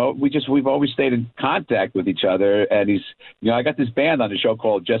 and we've always stayed in contact with each other. And I got this band on the show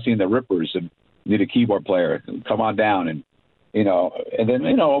called Jesse and the Rippers, and need a keyboard player. Come on down, and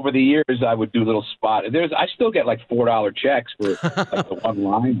then over the years I would do little spot. I still get like $4 checks for like the one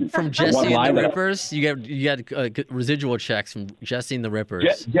line From Jesse and the Rippers. You get residual checks from Jesse and the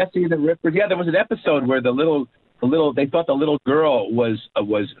Rippers. Jesse and the Rippers. Yeah, there was an episode where they thought the little girl was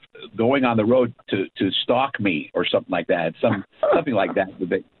going on the road to stalk me or something like that. Something like that.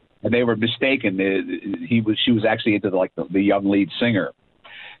 And they were mistaken. She was actually into the young lead singer,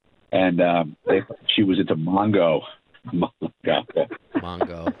 and she was into Mongo. Mongo.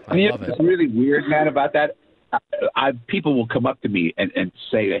 I love it. It's really weird, man, about that. People will come up to me and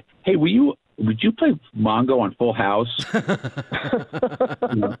say, "Hey, would you play Mongo on Full House?"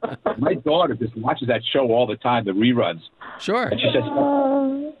 My daughter just watches that show all the time, the reruns. Sure. And she says,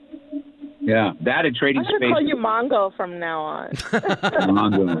 "Yeah, that and Trading I'm Space." gonna call you Mongo from now on.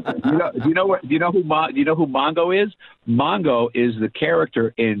 Mongo. Do you know who Mongo is? Mongo is the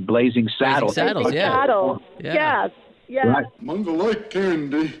character in Blazing Saddles. Saddles, yeah. Saddles. Yeah. Yes. Right. Mungo like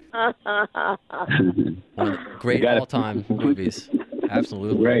candy. One of the great all-time movies.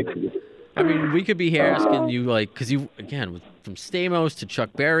 Absolutely. Great. I mean, we could be here asking you, because you, again, from Stamos to Chuck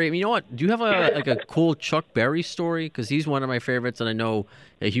Berry. I mean, you know what? Do you have a cool Chuck Berry story? Because he's one of my favorites, and I know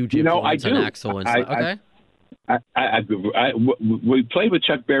a huge influence on Axl and stuff. Okay. We played with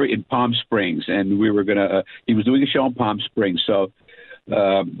Chuck Berry in Palm Springs, and we were he was doing a show in Palm Springs, so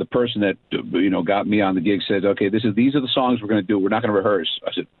the person that got me on the gig said, "Okay, these are the songs we're going to do. We're not going to rehearse."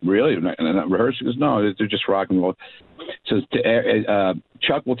 I said, "Really? You're not going to rehearse?" He goes, "No, they're just rock and roll." So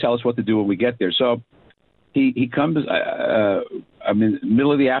Chuck will tell us what to do when we get there. So he comes. I'm in the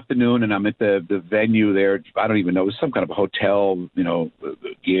middle of the afternoon, and I'm at the venue there. I don't even know. It was some kind of a hotel,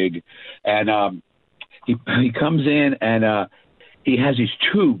 gig, and he comes in, and he has these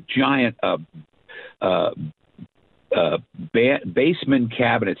two giant basement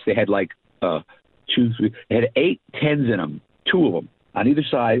cabinets. They had they had 8 tens in them, 2 of them on either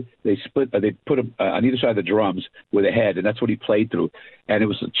side. They put them on either side of the drums with a head, and that's what he played through. And it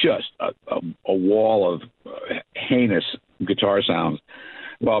was just a wall of heinous guitar sounds.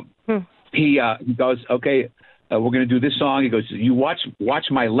 Well, he goes, "Okay, we're going to do this song." He goes, "You watch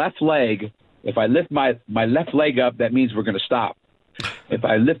my left leg. If I lift my left leg up, that means we're going to stop. If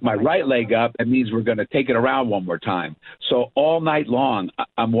I lift my right leg up, that means we're going to take it around one more time." So all night long,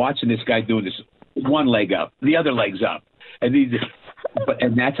 I'm watching this guy doing this, one leg up, the other leg's up, and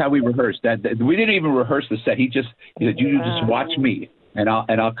and that's how we rehearsed. That we didn't even rehearse the set. He said, "You just watch me, and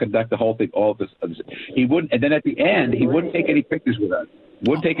I'll conduct the whole thing." All this. He wouldn't, and then at the end, he wouldn't take any pictures with us.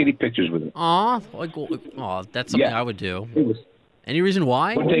 Wouldn't take any pictures with us. That's something I would do. Any reason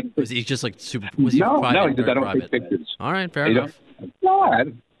why? Was he just super? Was he private? No, he said, "I don't private? take pictures." All right, fair enough.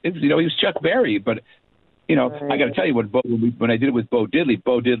 No, he was Chuck Berry, but I got to tell you, when I did it with Bo Diddley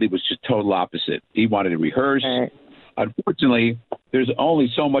was just total opposite. He wanted to rehearse. Right. Unfortunately, there's only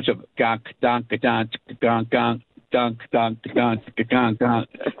so much of gonk, donk, donk, donk, donk, donk, donk, donk, donk, donk.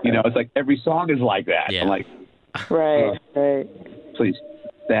 It's like every song is like that. Yeah. I'm like, right. Please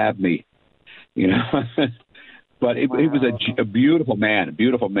stab me, But it was a beautiful man,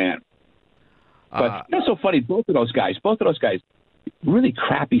 But it's so funny. Both of those guys, really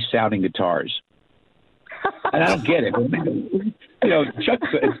crappy sounding guitars. And I don't get it. You know, Chuck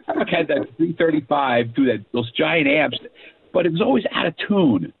had that 335 through those giant amps, but it was always out of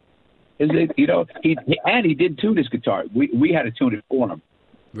tune. Is it? You know, he did tune his guitar. We had to tune it for him.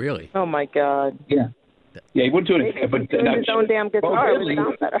 Really? Oh my God. Yeah. Yeah, he wouldn't tune it. But his own damn guitar. It would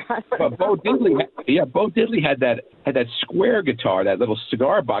sound better. But Bo Diddley had that square guitar, that little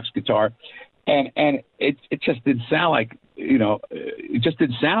cigar box guitar, and it just didn't sound like, you know, it just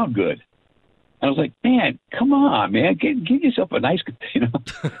didn't sound good. I was like, man, come on, man, give yourself a nice, you know.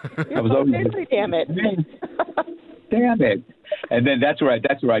 I was always damn it. Man, damn it. And then that's where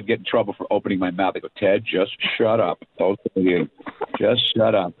I'd get in trouble for opening my mouth. I go, Ted, just shut up. Both of you, just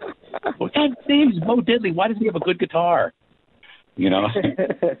shut up. Well, Ted's name is Bo Diddley. Why does he have a good guitar? You know,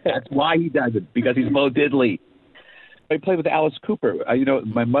 that's why he does it, because he's Bo Diddley. I play with Alice Cooper. You know,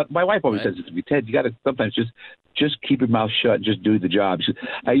 my wife always says this to me, Ted, you got to sometimes just keep your mouth shut and just do the job.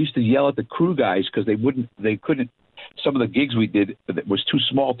 I used to yell at the crew guys because they couldn't. Some of the gigs we did was too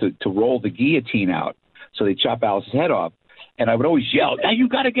small to roll the guillotine out, so they chop Alice's head off. And I would always yell, "Now you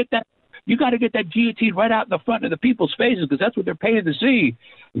got to get that guillotine right out in the front of the people's faces because that's what they're paying to see."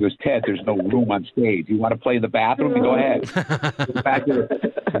 He goes, "Ted, there's no room on stage. You want to play in the bathroom? You go ahead. Go back there.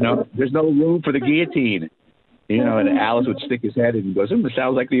 You know, there's no room for the guillotine." You know, and Alice would stick his head in and goes, "It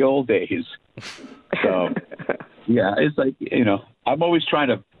sounds like the old days." So, yeah, it's like, you know, I'm always trying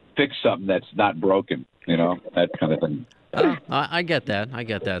to fix something that's not broken. You know, that kind of thing. I get that. I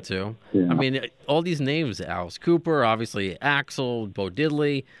get that too. Yeah. I mean, all these names: Alice Cooper, obviously Axl, Bo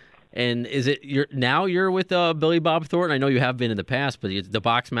Diddley, and you're with Billy Bob Thornton? I know you have been in the past, but the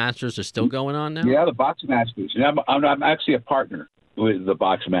Box Masters are still going on now. Yeah, the Box Masters. And I'm actually a partner with the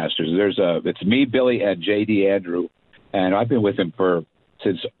Box Masters. It's me, Billy, and J.D. Andrew, and I've been with him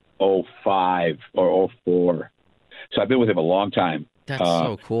since 2005 or 2004. So I've been with him a long time. That's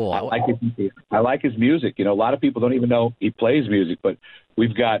so cool. I like his music. You know, a lot of people don't even know he plays music, but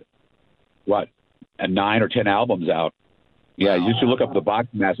we've got 9 or 10 albums out. Yeah, you should look up the Box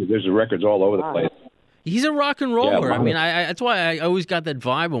Masters. There's records all over the place. He's a rock and roller. Yeah, I mean, that's why I always got that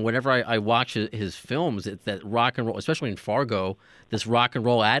vibe. And whenever I watch his films, it's that rock and roll, especially in Fargo, this rock and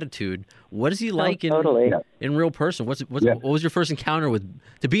roll attitude. What is he like in real person? What was your first encounter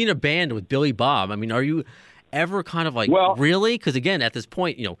to be in a band with Billy Bob? I mean, are you ever kind of like, really? Because again, at this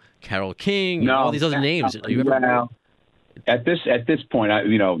point, you know, Carole King, all these other names. Are you ever? At this point, I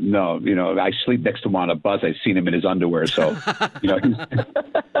sleep next to him on a bus. I've seen him in his underwear, so you know.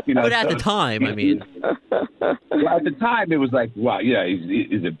 But at the time, I mean, well, at the time, it was like, wow, yeah,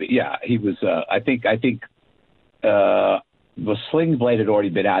 he was. I think the Sling Blade had already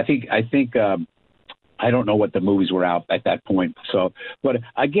been out. I think. I don't know what the movies were out at that point. So, but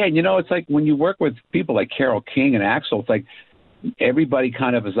again, you know, it's like when you work with people like Carole King and Axl, it's like everybody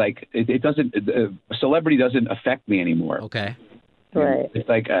kind of is like, it doesn't, celebrity doesn't affect me anymore. Okay. Right. It's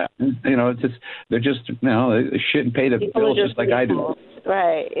like, you know, it's just, they're just, you know, they shouldn't pay the bills just like I do.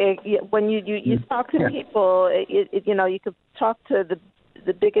 Right. When you talk to people, you know, you could talk to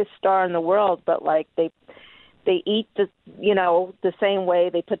the biggest star in the world, but like they eat the same way,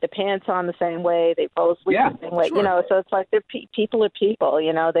 they put the pants on the same way, they pose the same way, you know, so it's like people are people,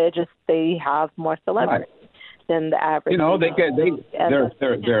 you know, they have more celebrity than the average. You know,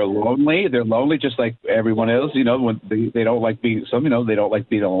 they're lonely. They're lonely just like everyone else, you know, when they don't like being they don't like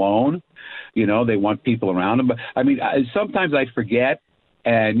being alone. You know, they want people around them. But I mean, sometimes I forget,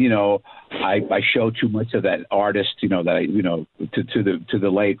 and you know, I show too much of that artist, you know, that I, you know, to the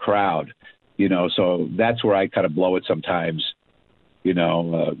lay crowd. You know, so that's where I kind of blow it sometimes. You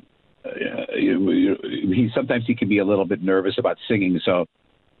know, sometimes he can be a little bit nervous about singing. So,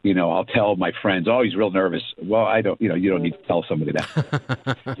 you know, I'll tell my friends, "Oh, he's real nervous." Well, I don't. You know, you don't need to tell somebody that.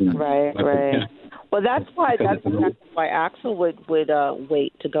 Right. Well, that's why Axl would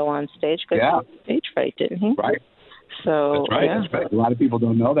wait to go on stage because he stage fright, didn't he? Right. So that's right. Yeah. That's right. A lot of people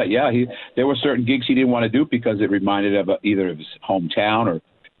don't know that. Yeah, there were certain gigs he didn't want to do because it reminded of either of his hometown or.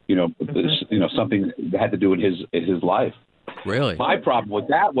 You know, something that had to do with his life. Really? My problem with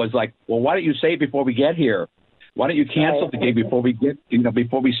that was like, well, why don't you say it before we get here? Why don't you cancel the gig before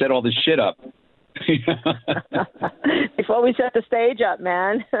we set all this shit up? Before we set the stage up,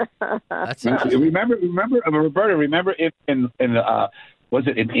 man. That's remember, Roberta. Remember if was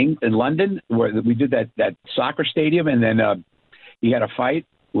it in London where we did that soccer stadium and then he had a fight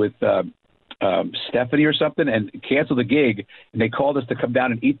with. Stephanie or something and canceled the gig, and they called us to come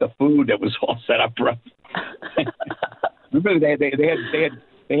down and eat the food that was all set up for us. Remember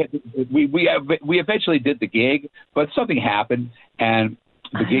we eventually did the gig, but something happened and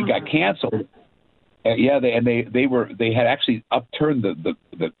the gig got canceled. They had actually upturned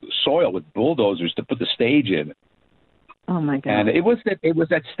the soil with bulldozers to put the stage in. Oh my God! And it was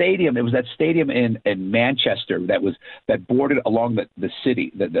that stadium in Manchester that bordered along the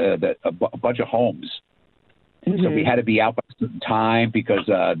city, a bunch of homes. Mm-hmm. So we had to be out by a certain time because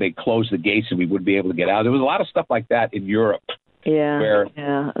they closed the gates and we wouldn't be able to get out. There was a lot of stuff like that in Europe. Yeah, where it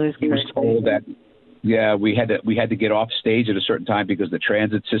was he was told that we had to get off stage at a certain time because the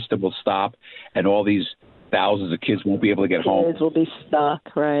transit system will stop and all these thousands of kids won't be able to get home. Kids will be stuck,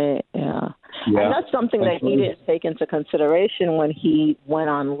 right? Yeah. And that's something that he didn't take into consideration when he went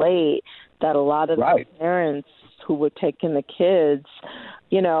on late, that a lot of the parents who were taking the kids,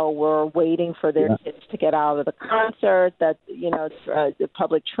 were waiting for their kids to get out of the concert, that, the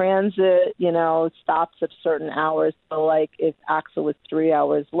public transit, stops at certain hours. So, like, if Axl was 3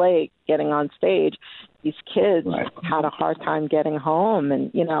 hours late getting on stage, these kids had a hard time getting home.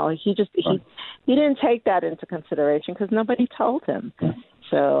 And, he didn't take that into consideration because nobody told him.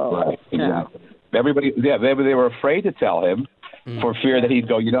 So, exactly. Everybody, they were afraid to tell him for fear that he'd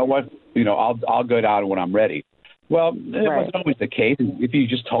go, you know what, I'll go down when I'm ready. Well, it wasn't always the case. If you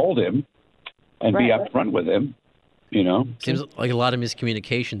just told him and be upfront with him, Seems like a lot of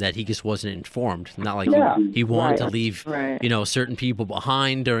miscommunication that he just wasn't informed. Not like he wanted to leave, certain people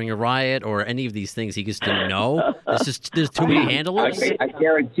behind during a riot or any of these things. He just didn't know. There's too many handlers. I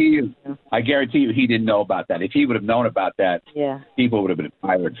guarantee you he didn't know about that. If he would have known about that, people would have been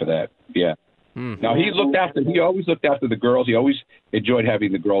fired for that. Yeah. Now he always looked after the girls. He always enjoyed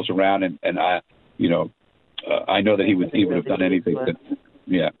having the girls around, and I know that he would have done anything.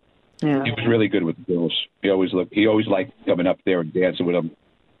 Yeah, he was really good with the girls. He always liked coming up there and dancing with them.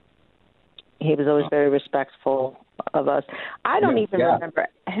 He was always very respectful of us. I don't even remember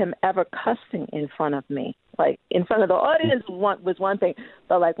him ever cussing in front of me. Like, in front of the audience was one thing,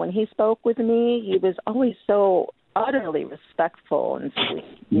 but like when he spoke with me, he was always so utterly respectful and sweet.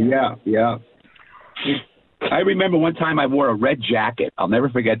 Yeah. I remember one time I wore a red jacket. I'll never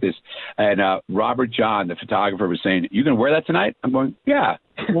forget this. And Robert John, the photographer, was saying, "You gonna wear that tonight?" I'm going, "Yeah."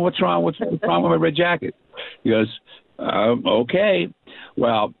 Well, what's wrong? What's wrong with my red jacket? He goes, "Okay."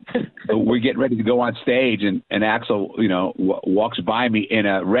 Well, we're getting ready to go on stage, and Axl, walks by me in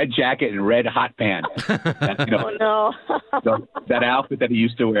a red jacket and red hot pants. Oh no! That outfit that he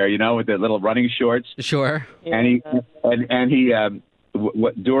used to wear, with the little running shorts. Sure. And he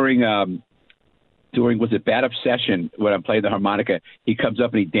during was it Bad Obsession, when I'm playing the harmonica, he comes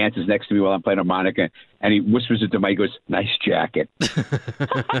up and he dances next to me while I'm playing harmonica, and he whispers it to me. He goes, "Nice jacket."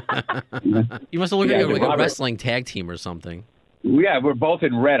 You must have looked like a wrestling tag team or something. Yeah, we're both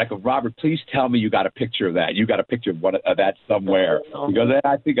in red. I go, "Robert, please tell me you got a picture of that. You got a picture of that somewhere." He goes,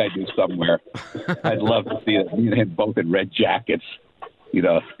 "I think I do somewhere." I'd love to see it. Me and him both in red jackets.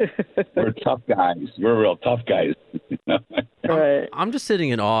 We're tough guys. We're real tough guys. Right. I'm just sitting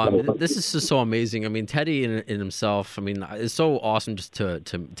in awe. This is just so amazing. I mean, Teddy in himself, it's so awesome just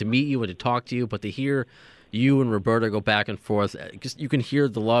to meet you and to talk to you, but to hear you and Roberta go back and forth, you can hear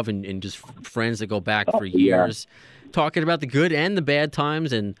the love and just friends that go back for years, talking about the good and the bad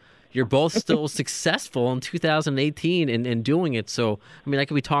times, and you're both still successful in 2018 in doing it. So, I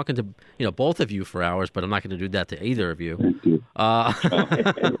could be talking to both of you for hours, but I'm not going to do that to either of you. Thank you.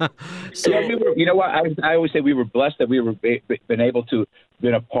 So you know what? I always say we were blessed that we were been able to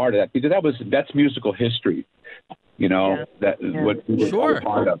been a part of that, because that's musical history. What we were a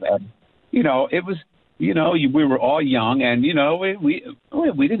part of, and it was. We were all young, and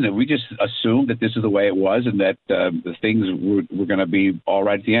we didn't. We just assumed that this is the way it was, and that the things were going to be all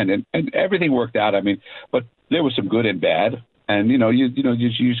right at the end, and everything worked out. But there was some good and bad, and you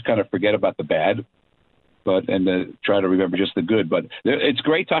just kind of forget about the bad, and try to remember just the good. But it's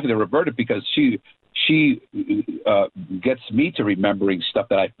great talking to Roberta, because she gets me to remembering stuff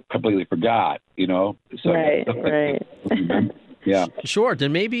that I completely forgot. So right. Yeah. Sure.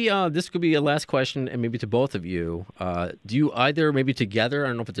 Then maybe this could be a last question, and maybe to both of you. Do you either, maybe together, I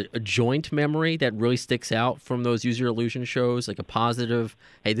don't know if it's a joint memory that really sticks out from those Use Your Illusion shows, like a positive,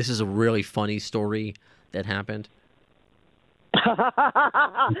 hey, this is a really funny story that happened?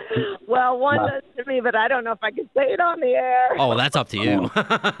 Well, one does to me, but I don't know if I can say it on the air. Oh, well, that's up to you.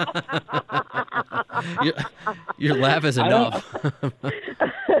 Your laugh is enough.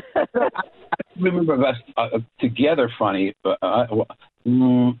 Remember us together funny.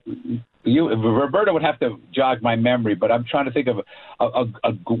 Roberta would have to jog my memory, but I'm trying to think of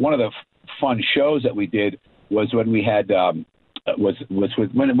one of the fun shows that we did was when we had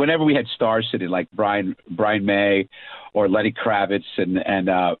whenever we had stars sitting, like Brian May or Lenny Kravitz and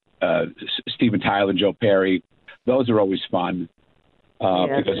Steven Tyler and Joe Perry. Those are always fun.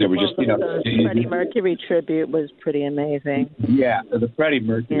 because they were just, you know. The Freddie Mercury tribute was pretty amazing. Yeah, the Freddie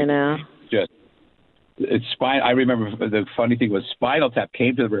Mercury. You know. Just. It's Spinal. I remember the funny thing was Spinal Tap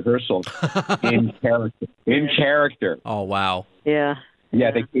came to the rehearsal in character. In character. Oh wow. Yeah.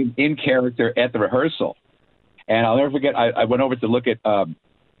 Yeah, they came in character at the rehearsal, and I'll never forget. I went over to look at.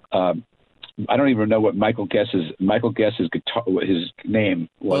 I don't even know what Michael Guest's guitar. His name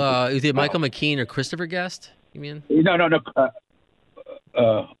was. Is it Michael McKean or Christopher Guest? You mean? No.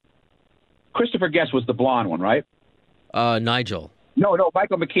 Christopher Guest was the blonde one, right? Nigel. No,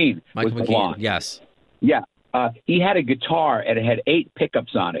 Michael McKean was the blonde. Yes. Yeah, he had a guitar and it had 8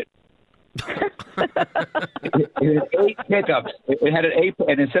 pickups on it. It had 8 pickups. It had an 8,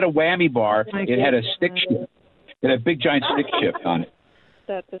 and instead of whammy bar, it had a stick shift. It had a big giant stick shift on it.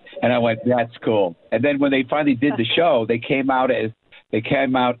 And I went, "That's cool." And then when they finally did the show, they came out as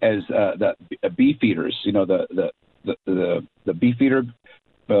the Beefeaters. You know, the Beefeater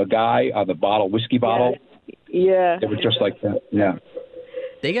guy on the whiskey bottle. Yeah. They were just like that. Yeah.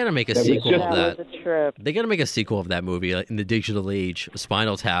 They got to make a sequel of that. Was a trip. They got to make a sequel of that movie in the digital age.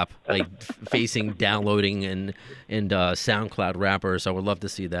 Spinal Tap, like facing downloading and SoundCloud rappers. I would love to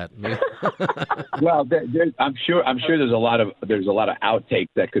see that. Well, I'm sure there's a lot of outtakes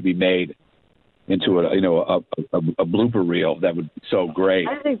that could be made into a blooper reel that would be so great.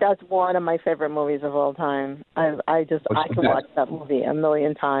 I think that's one of my favorite movies of all time. I could watch that movie a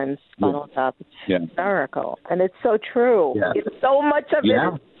million times. Spinal Tap. It's hysterical, and it's so true. Yeah. It's so much of it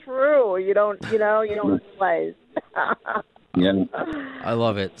is true. You don't realize. Yeah. I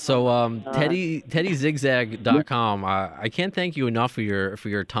love it. So TeddyZigzag.com. I can't thank you enough for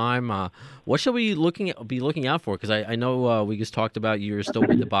your time. What shall we be looking out for? Because I know we just talked about you're still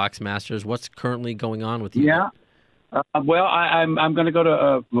with the Boxmasters. What's currently going on with you? Yeah. Well, I'm going to go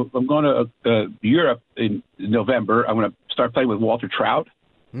to Europe in November. I'm going to start playing with Walter Trout,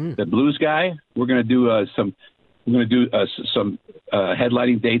 the blues guy. We're going to do some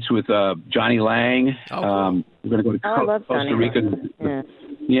headlining dates with Johnny Lang. Oh, cool. We're going to go to Costa Rica.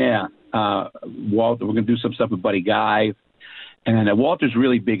 Yeah. Walter. We're going to do some stuff with Buddy Guy. And Walter's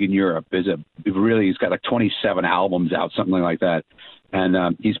really big in Europe. He's got like 27 albums out, something like that.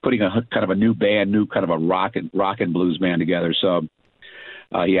 And he's putting a kind of a new band, kind of a rock and blues band together. So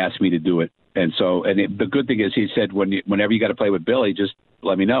he asked me to do it. And so, the good thing is, he said, whenever you got to play with Billy, just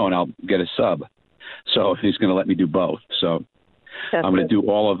let me know and I'll get a sub. So he's going to let me do both. So I'm going to do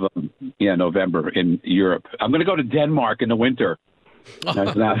all of them, November in Europe. I'm going to go to Denmark in the winter.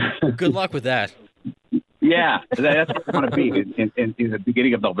 Good luck with that. Yeah, that's where I want to be in the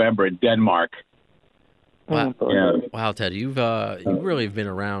beginning of November in Denmark. Wow, yeah. Wow, Ted, you've really been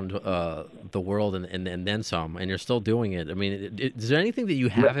around the world and then some, and you're still doing it. I mean, is there anything that you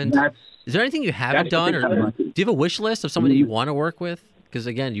haven't? Is there anything you haven't done, or do you have a wish list of somebody you want to work with? Because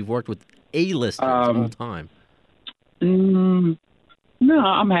again, you've worked with A-listers the whole time. No,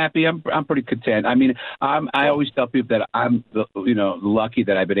 I'm happy. I'm pretty content. I mean, I always tell people that I'm lucky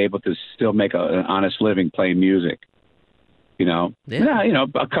that I've been able to still make an honest living playing music. A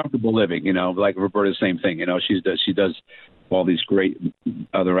comfortable living. Like Roberta's same thing. She does all these great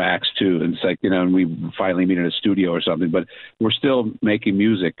other acts too. And it's like and we finally meet in a studio or something, but we're still making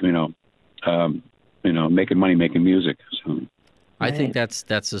music. Making money making music. So I think that's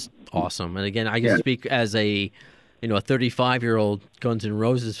just awesome. And again, I can speak as a 35-year-old Guns N'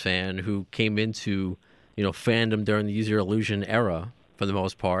 Roses fan who came into, fandom during the Use Your Illusion era for the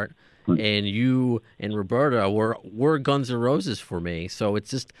most part. And you and Roberta were Guns N' Roses for me. So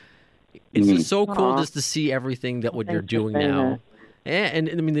it's just so cool just to see everything that what you're doing now. And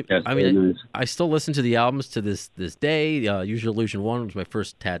I mean, nice. I still listen to the albums to this day. Use Your Illusion 1 was my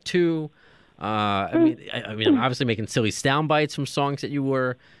first tattoo. I'm obviously making silly sound bites from songs that you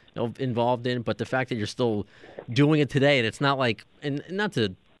were involved in, but the fact that you're still doing it today, and it's not like, and not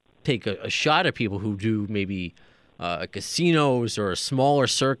to take a shot at people who do maybe casinos or a smaller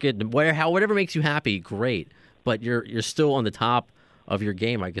circuit, whatever makes you happy, great. But you're still on the top of your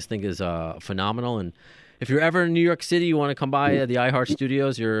game. I just think is phenomenal. And if you're ever in New York City, you want to come by the iHeart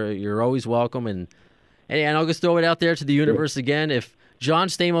Studios, you're always welcome. And I'll just throw it out there to the universe again. If John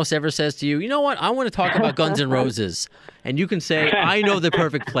Stamos ever says to you, you know what, I want to talk about Guns N' Roses, and you can say, I know the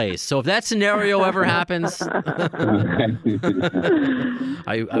perfect place. So if that scenario ever happens, I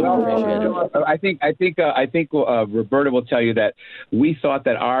would appreciate it. I think Roberta will tell you that we thought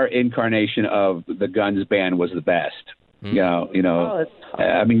that our incarnation of the Guns band was the best. I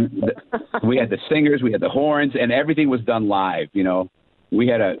mean, we had the singers, we had the horns, and everything was done live. I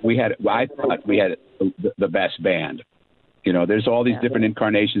thought we had the best band. There's all these different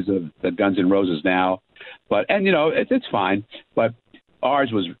incarnations of the Guns N' Roses now, it's fine. But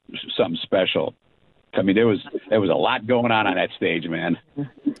ours was something special. I mean, there was a lot going on that stage, man.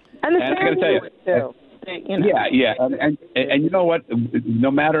 And And the I gotta fans tell you, knew it too. You know. Yeah. And you know what?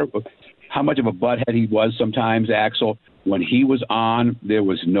 No matter how much of a butthead he was sometimes, Axl, when he was on, there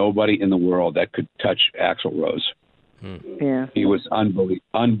was nobody in the world that could touch Axl Rose. Yeah. He was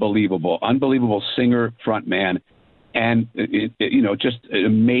unbelievable singer, front man, and just an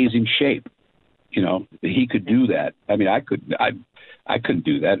amazing shape. He could do that. I mean, I couldn't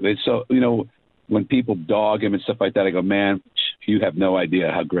do that. So when people dog him and stuff like that, I go, man, you have no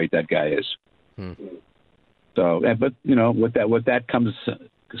idea how great that guy is. So, but with that comes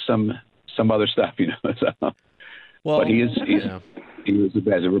some other stuff, So, Well, but he was the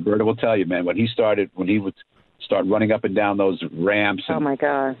best. And Roberta will tell you, man, when he would start running up and down those ramps. Oh my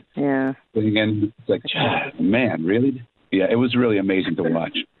God, yeah. And it's like, man, really? Yeah, it was really amazing to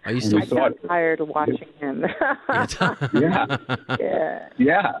watch. Are you still? I got tired of watching him.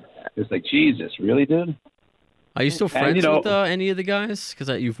 Yeah. It's like, Jesus, really, dude? Are you still friends with any of the guys? Because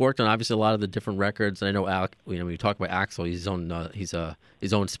you've worked on obviously a lot of the different records. And I know when you talk about Axl, he's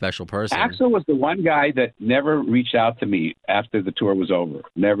his own special person. Axl was the one guy that never reached out to me after the tour was over.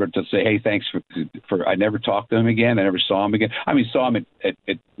 Never to say, hey, thanks for. I never talked to him again. I never saw him again. I mean, saw him at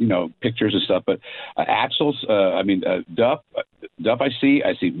pictures and stuff. But Axl's, Duff, I see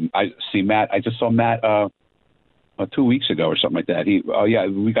Matt. I just saw Matt 2 weeks ago or something like that.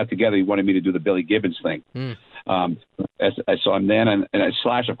 We got together. He wanted me to do the Billy Gibbons thing. I saw him then, and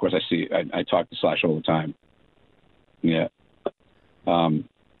Slash, of course, I talk to Slash all the time. Yeah.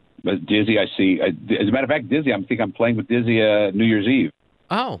 But Dizzy, I see. As a matter of fact, Dizzy, I think I'm playing with Dizzy New Year's Eve.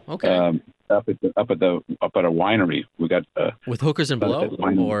 Oh, okay. Up at a winery. We got with Hookers and Blow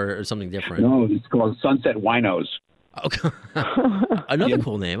or something different. No, it's called Sunset Winos. Okay. Another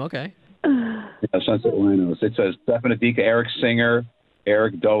cool name. Okay. Yeah, Sunset Winos. It's Stefan Adika, Eric Singer,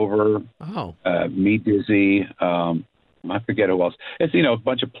 Eric Dover. Oh. Me, Dizzy. I forget who else. It's a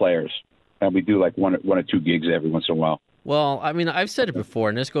bunch of players, and we do like one or two gigs every once in a while. Well, I mean, I've said it before,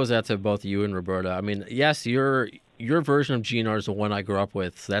 and this goes out to both you and Roberta. I mean, yes, your version of GNR is the one I grew up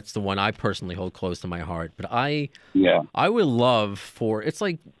with. So that's the one I personally hold close to my heart. But I would love for it's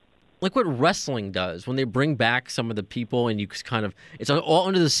like what wrestling does when they bring back some of the people and you kind of it's all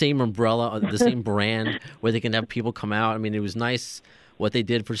under the same umbrella, the same brand, where they can have people come out. I mean, it was nice what they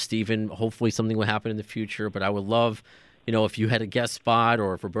did for Steven. Hopefully, something will happen in the future. But I would love. If you had a guest spot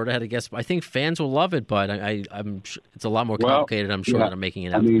or if Roberta had a guest spot, I think fans will love it, but I'm it's a lot more complicated, I'm sure, than I'm making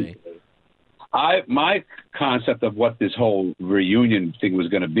it out to be. My concept of what this whole reunion thing was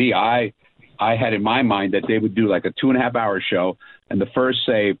going to be, I had in my mind that they would do like a 2.5-hour show, and the first,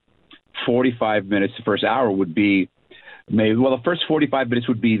 say, 45 minutes, the first hour would be the first 45 minutes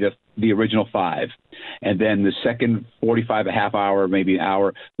would be the original 5, and then the second 45, a half hour, maybe an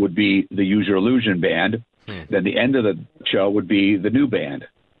hour, would be the Use Your Illusion band. Then the end of the show would be the new band.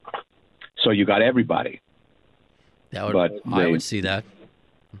 So you got everybody. I would see that.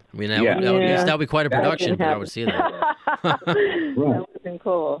 I mean, that would be quite a production, but I would see that. That would have been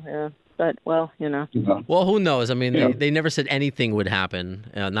cool, yeah. But, well, Well, who knows? I mean, they never said anything would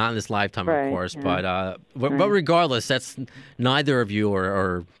happen, not in this lifetime, of course. Yeah. But regardless, that's neither of you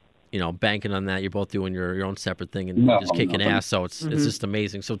are banking on that. You're both doing your own separate thing and just kicking ass. So it's just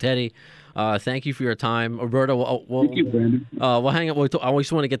amazing. So Teddy, thank you for your time. Roberta, thank you, Brandon. We'll hang up. I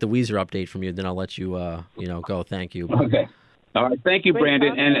always want to get the Weezer update from you. Then I'll let you go. Thank you. Okay. All right. Thank you,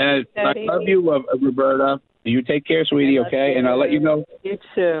 Brandon. And I love you, Roberta. You take care, sweetie. Okay. And I'll let you know. You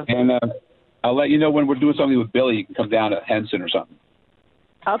too. And I'll let you know when we're doing something with Billy. You can come down to Henson or something.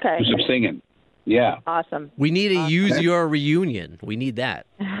 Okay. Do some singing. Yeah. Awesome. We need to use your reunion. We need that.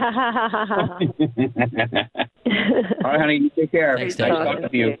 All right, honey. You take care. Thanks, nice Teddy. talking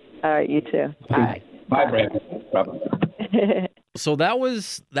to you. All right, you too. Bye. Bye, Brandon. Bye. So that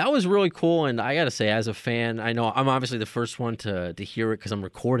was really cool, and I got to say, as a fan, I know I'm obviously the first one to hear it because I'm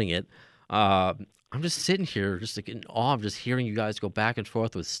recording it. I'm just sitting here, just like in awe of just hearing you guys go back and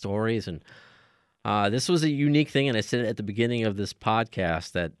forth with stories, and this was a unique thing. And I said at the beginning of this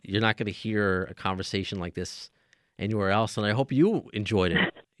podcast that you're not going to hear a conversation like this anywhere else, and I hope you enjoyed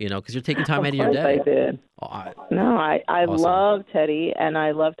it. Because you're taking time out of your day. I did. I awesome. Love Teddy, and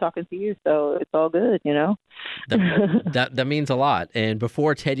I love talking to you, so it's all good, That means a lot. And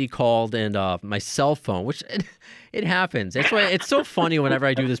before Teddy called, and my cell phone, which it happens. That's why it's so funny whenever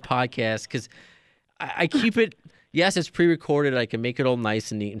I do this podcast, because I keep it. Yes, it's pre-recorded. I can make it all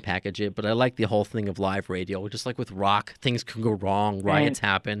nice and neat and package it, but I like the whole thing of live radio. Just like with rock, things can go wrong, riots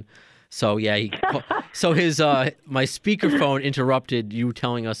happen. So yeah, his my speakerphone interrupted you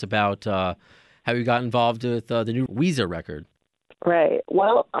telling us about how you got involved with the new Weezer record. Right.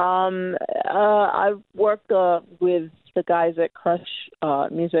 Well, I've worked with the guys at Crush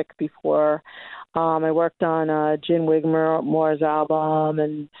Music before. I worked on Gin Wigmore's album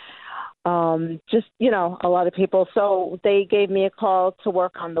and just, a lot of people. So they gave me a call to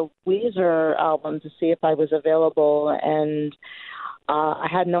work on the Weezer album to see if I was available. And I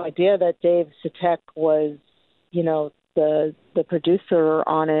had no idea that Dave Sitek was, the producer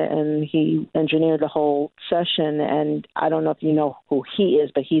on it, and he engineered the whole session. And I don't know if you know who he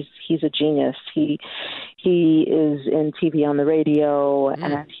is, but he's a genius. He is in TV on the radio,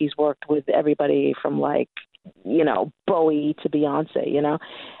 and he's worked with everybody from Bowie to Beyonce,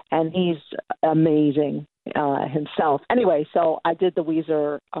 and he's amazing himself. Anyway, so I did the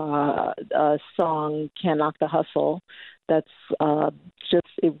Weezer song "Can't Knock the Hustle." That's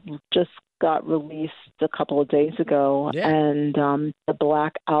just got released a couple of days ago, and the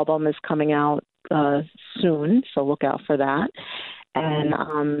Black album is coming out soon, so look out for that.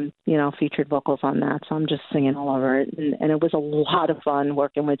 And featured vocals on that, so I'm just singing all over it, and it was a lot of fun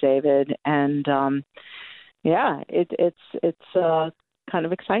working with David, and it's kind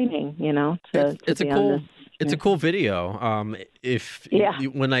of exciting, It's a cool video.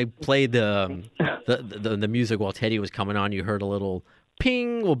 When I played the music while Teddy was coming on, you heard a little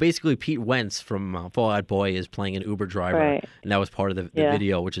ping. Well, basically, Pete Wentz from Fall Out Boy is playing an Uber driver, right. And that was part of the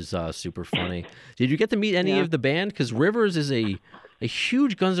video, which is super funny. Did you get to meet any of the band? Because Rivers is a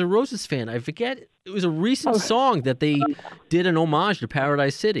huge Guns N' Roses fan. I forget, it was a recent song that they did an homage to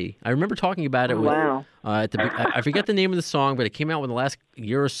Paradise City. I remember talking about it with, I forget the name of the song, but it came out in the last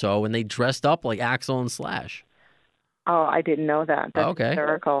year or so, and they dressed up like Axl and Slash. Oh, I didn't know that. That's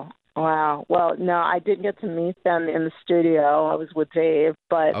hysterical. Wow. Well, no, I didn't get to meet them in the studio. I was with Dave,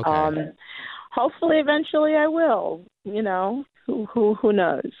 but hopefully eventually I will. Who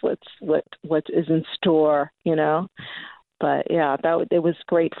knows what is in store, But yeah, it was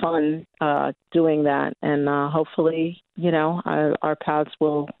great fun doing that, and hopefully, our paths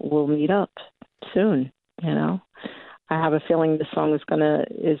will meet up soon. I have a feeling the song is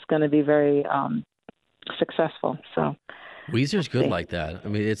gonna be very successful. So Weezer's good like that. I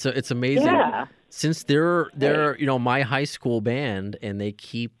mean, it's amazing. Yeah. Since they're my high school band, and they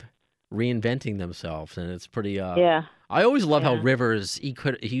keep reinventing themselves, and it's pretty. I always love how Rivers he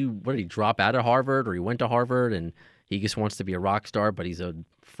did he drop out of Harvard, or he went to Harvard and he just wants to be a rock star, but he's a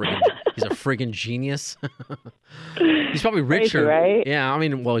friggin' genius. He's probably richer, right? Yeah, I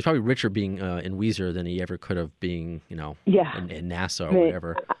mean, well, he's probably richer being in Weezer than he ever could have being, in NASA or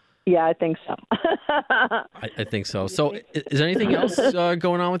whatever. Yeah, I think so. I think so. So, is there anything else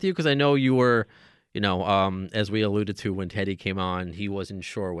going on with you? Because I know you were, as we alluded to when Teddy came on, he wasn't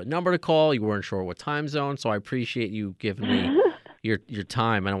sure what number to call. You weren't sure what time zone. So I appreciate you giving me your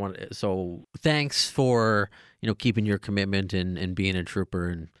time. So thanks for keeping your commitment and being a trooper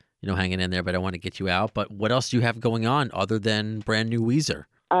and hanging in there. But I want to get you out. But what else do you have going on other than brand new Weezer?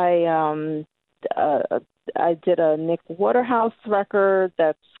 I did a Nick Waterhouse record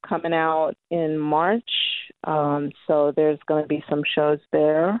that's coming out in March. So there's going to be some shows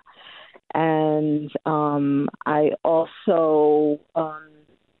there. And I also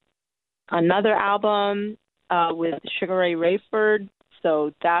another album with Sugar Ray Rayford.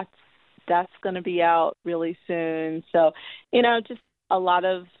 So that's going to be out really soon. So, just a lot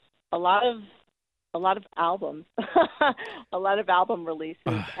of albums, a lot of album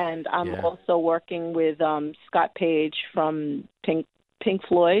releases, and I'm also working with Scott Page from Pink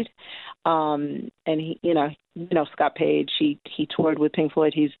Floyd, and he, Scott Page. He toured with Pink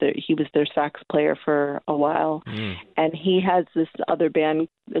Floyd. He was their sax player for a while, and he has this other band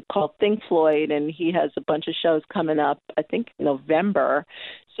called Think Floyd, and he has a bunch of shows coming up. I think November.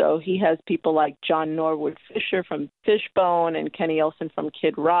 So he has people like John Norwood Fisher from Fishbone and Kenny Olson from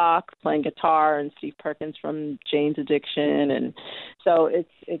Kid Rock playing guitar, and Steve Perkins from Jane's Addiction, and so it's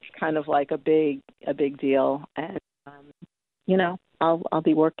kind of like a big deal. And I'll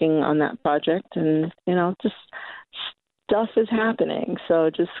be working on that project, and just stuff is happening. So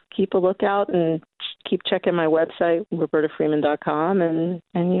just keep a lookout and keep checking my website, RobertaFreeman.com, and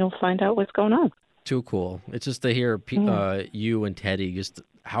you'll find out what's going on. Too cool. It's just to hear you and Teddy, just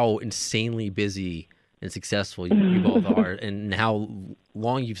how insanely busy and successful you both are, and how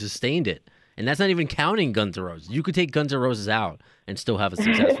long you've sustained it. And that's not even counting Guns N' Roses. You could take Guns N' Roses out and still have a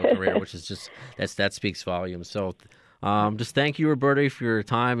successful career, which is just that speaks volumes. So just thank you, Roberta, for your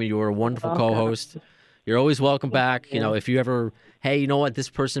time, and you're a wonderful co-host. You're always welcome back. If you ever, hey, you know what, this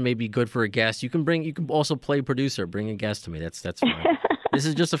person may be good for a guest, you can also play producer, bring a guest to me. That's fine. This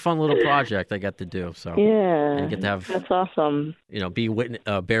is just a fun little project I got to do. So yeah, and get to have, that's awesome.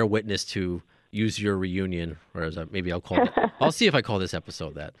 Bear witness to use your reunion, or maybe I'll call it. I'll see if I call this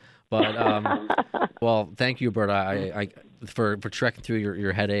episode that. But well, thank you, Roberta. I for trekking through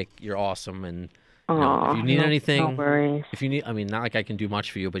your headache. You're awesome, and if you need anything, no worries. if you need, I mean, not like I can do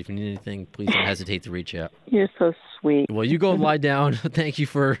much for you, but if you need anything, please don't hesitate to reach out. You're so sweet. Well, you go lie down. Thank you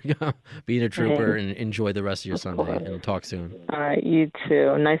for being a trooper, and enjoy the rest of your Sunday. And we'll talk soon. All right, you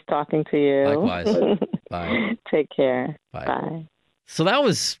too. Nice talking to you. Likewise. Bye. Take care. Bye. Bye. So that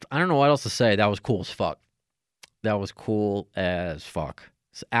was, I don't know what else to say. That was cool as fuck. That was cool as fuck.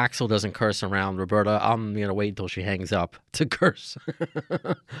 So Axel doesn't curse around Roberta. I'm going to wait until she hangs up to curse.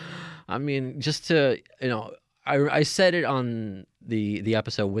 I mean, just to, I said it on the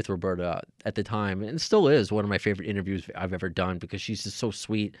episode with Roberta at the time, and it still is one of my favorite interviews I've ever done because she's just so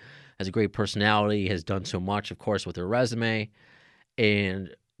sweet, has a great personality, has done so much, of course, with her resume,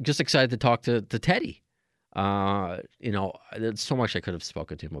 and just excited to talk to Teddy. There's so much I could have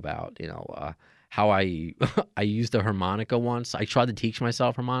spoken to him about, how I used the harmonica once. I tried to teach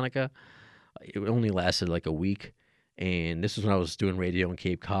myself harmonica. It only lasted like a week. And this was when I was doing radio in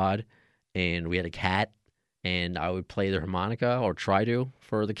Cape Cod, and we had a cat, and I would play the harmonica or try to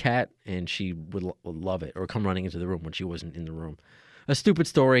for the cat, and she would love it or come running into the room when she wasn't in the room. A stupid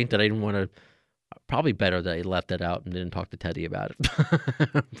story that I didn't want to. Probably better that I left that out and didn't talk to Teddy about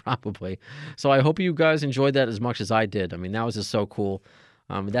it. Probably. So I hope you guys enjoyed that as much as I did. I mean, that was just so cool.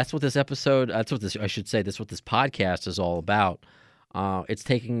 That's what this episode, that's what this podcast is all about. It's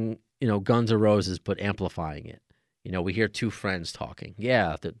taking, Guns N' Roses, but amplifying it. We hear two friends talking.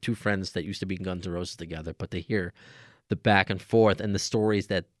 Yeah, the two friends that used to be in Guns N' Roses together, but they hear the back and forth and the stories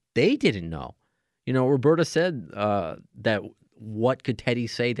that they didn't know. Roberta said that what could Teddy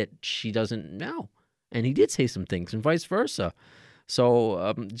say that she doesn't know? And he did say some things and vice versa.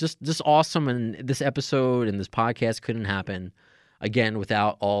 So just awesome. And this episode and this podcast couldn't happen, again,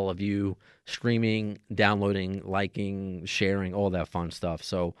 without all of you streaming, downloading, liking, sharing, all that fun stuff.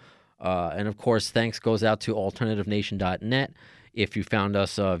 So, and of course, thanks goes out to alternativenation.net if you found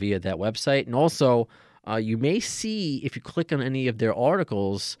us via that website. And also, you may see, if you click on any of their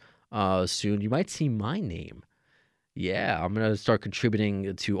articles soon, you might see my name. Yeah, I'm going to start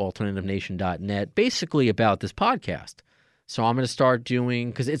contributing to alternativenation.net, basically about this podcast. So I'm going to start doing,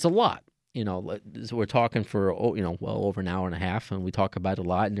 because it's a lot. We're talking for, well over an hour and a half, and we talk about it a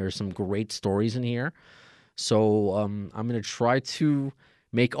lot, and there's some great stories in here. So I'm going to try to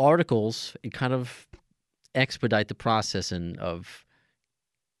make articles and kind of expedite the process of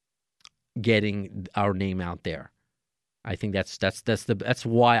getting our name out there. I think that's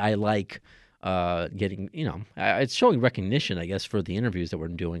why I like getting, it's showing recognition, I guess, for the interviews that we're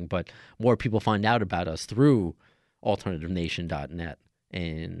doing, but more people find out about us through alternativenation.net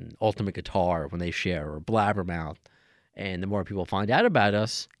and Ultimate Guitar when they share, or Blabbermouth. And the more people find out about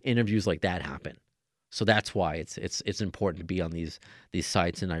us, interviews like that happen. So that's why it's important to be on these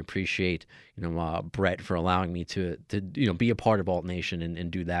sites, and I appreciate, Brett for allowing me to be a part of Alt Nation and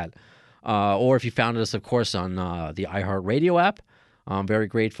do that. Or if you found us, of course, on the iHeartRadio app. I'm very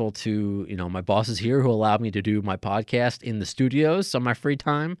grateful to, my bosses here who allowed me to do my podcast in the studios on my free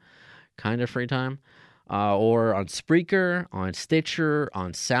time, or on Spreaker, on Stitcher,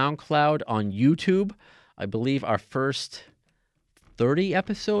 on SoundCloud, on YouTube. I believe our first 30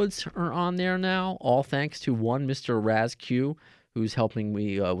 episodes are on there now, all thanks to one Mr. Raz Q, who's helping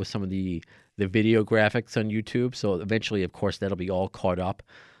me with some of the video graphics on YouTube. So eventually, of course, that'll be all caught up.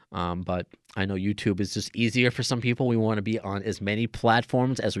 But I know YouTube is just easier for some people. We want to be on as many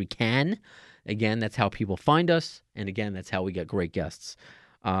platforms as we can. Again, that's how people find us. And again, that's how we get great guests.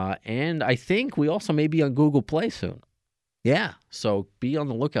 And I think we also may be on Google Play soon. Yeah, so be on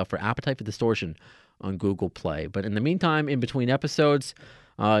the lookout for Appetite for Distortion on Google Play. But in the meantime, in between episodes,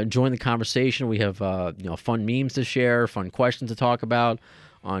 join the conversation. We have fun memes to share, fun questions to talk about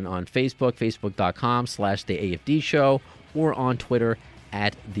on Facebook, facebook.com/The AFD Show, or on Twitter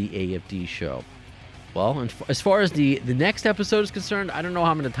 @The AFD Show. Well, and as far as the next episode is concerned, I don't know how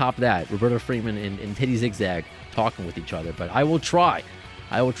I'm going to top that. Roberta Freeman and Teddy Zigzag talking with each other, but I will try.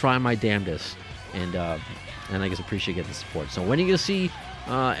 I will try my damnedest, and I guess appreciate getting the support. So when are you going to see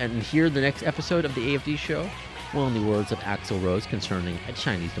and hear the next episode of the AFD Show? Well, in the words of Axl Rose concerning a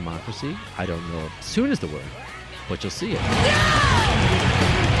Chinese democracy, I don't know if soon is the word, but you'll see it.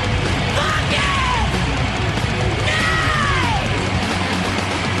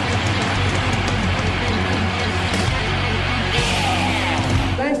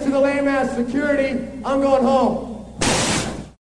 Thanks to the lame-ass security, I'm going home.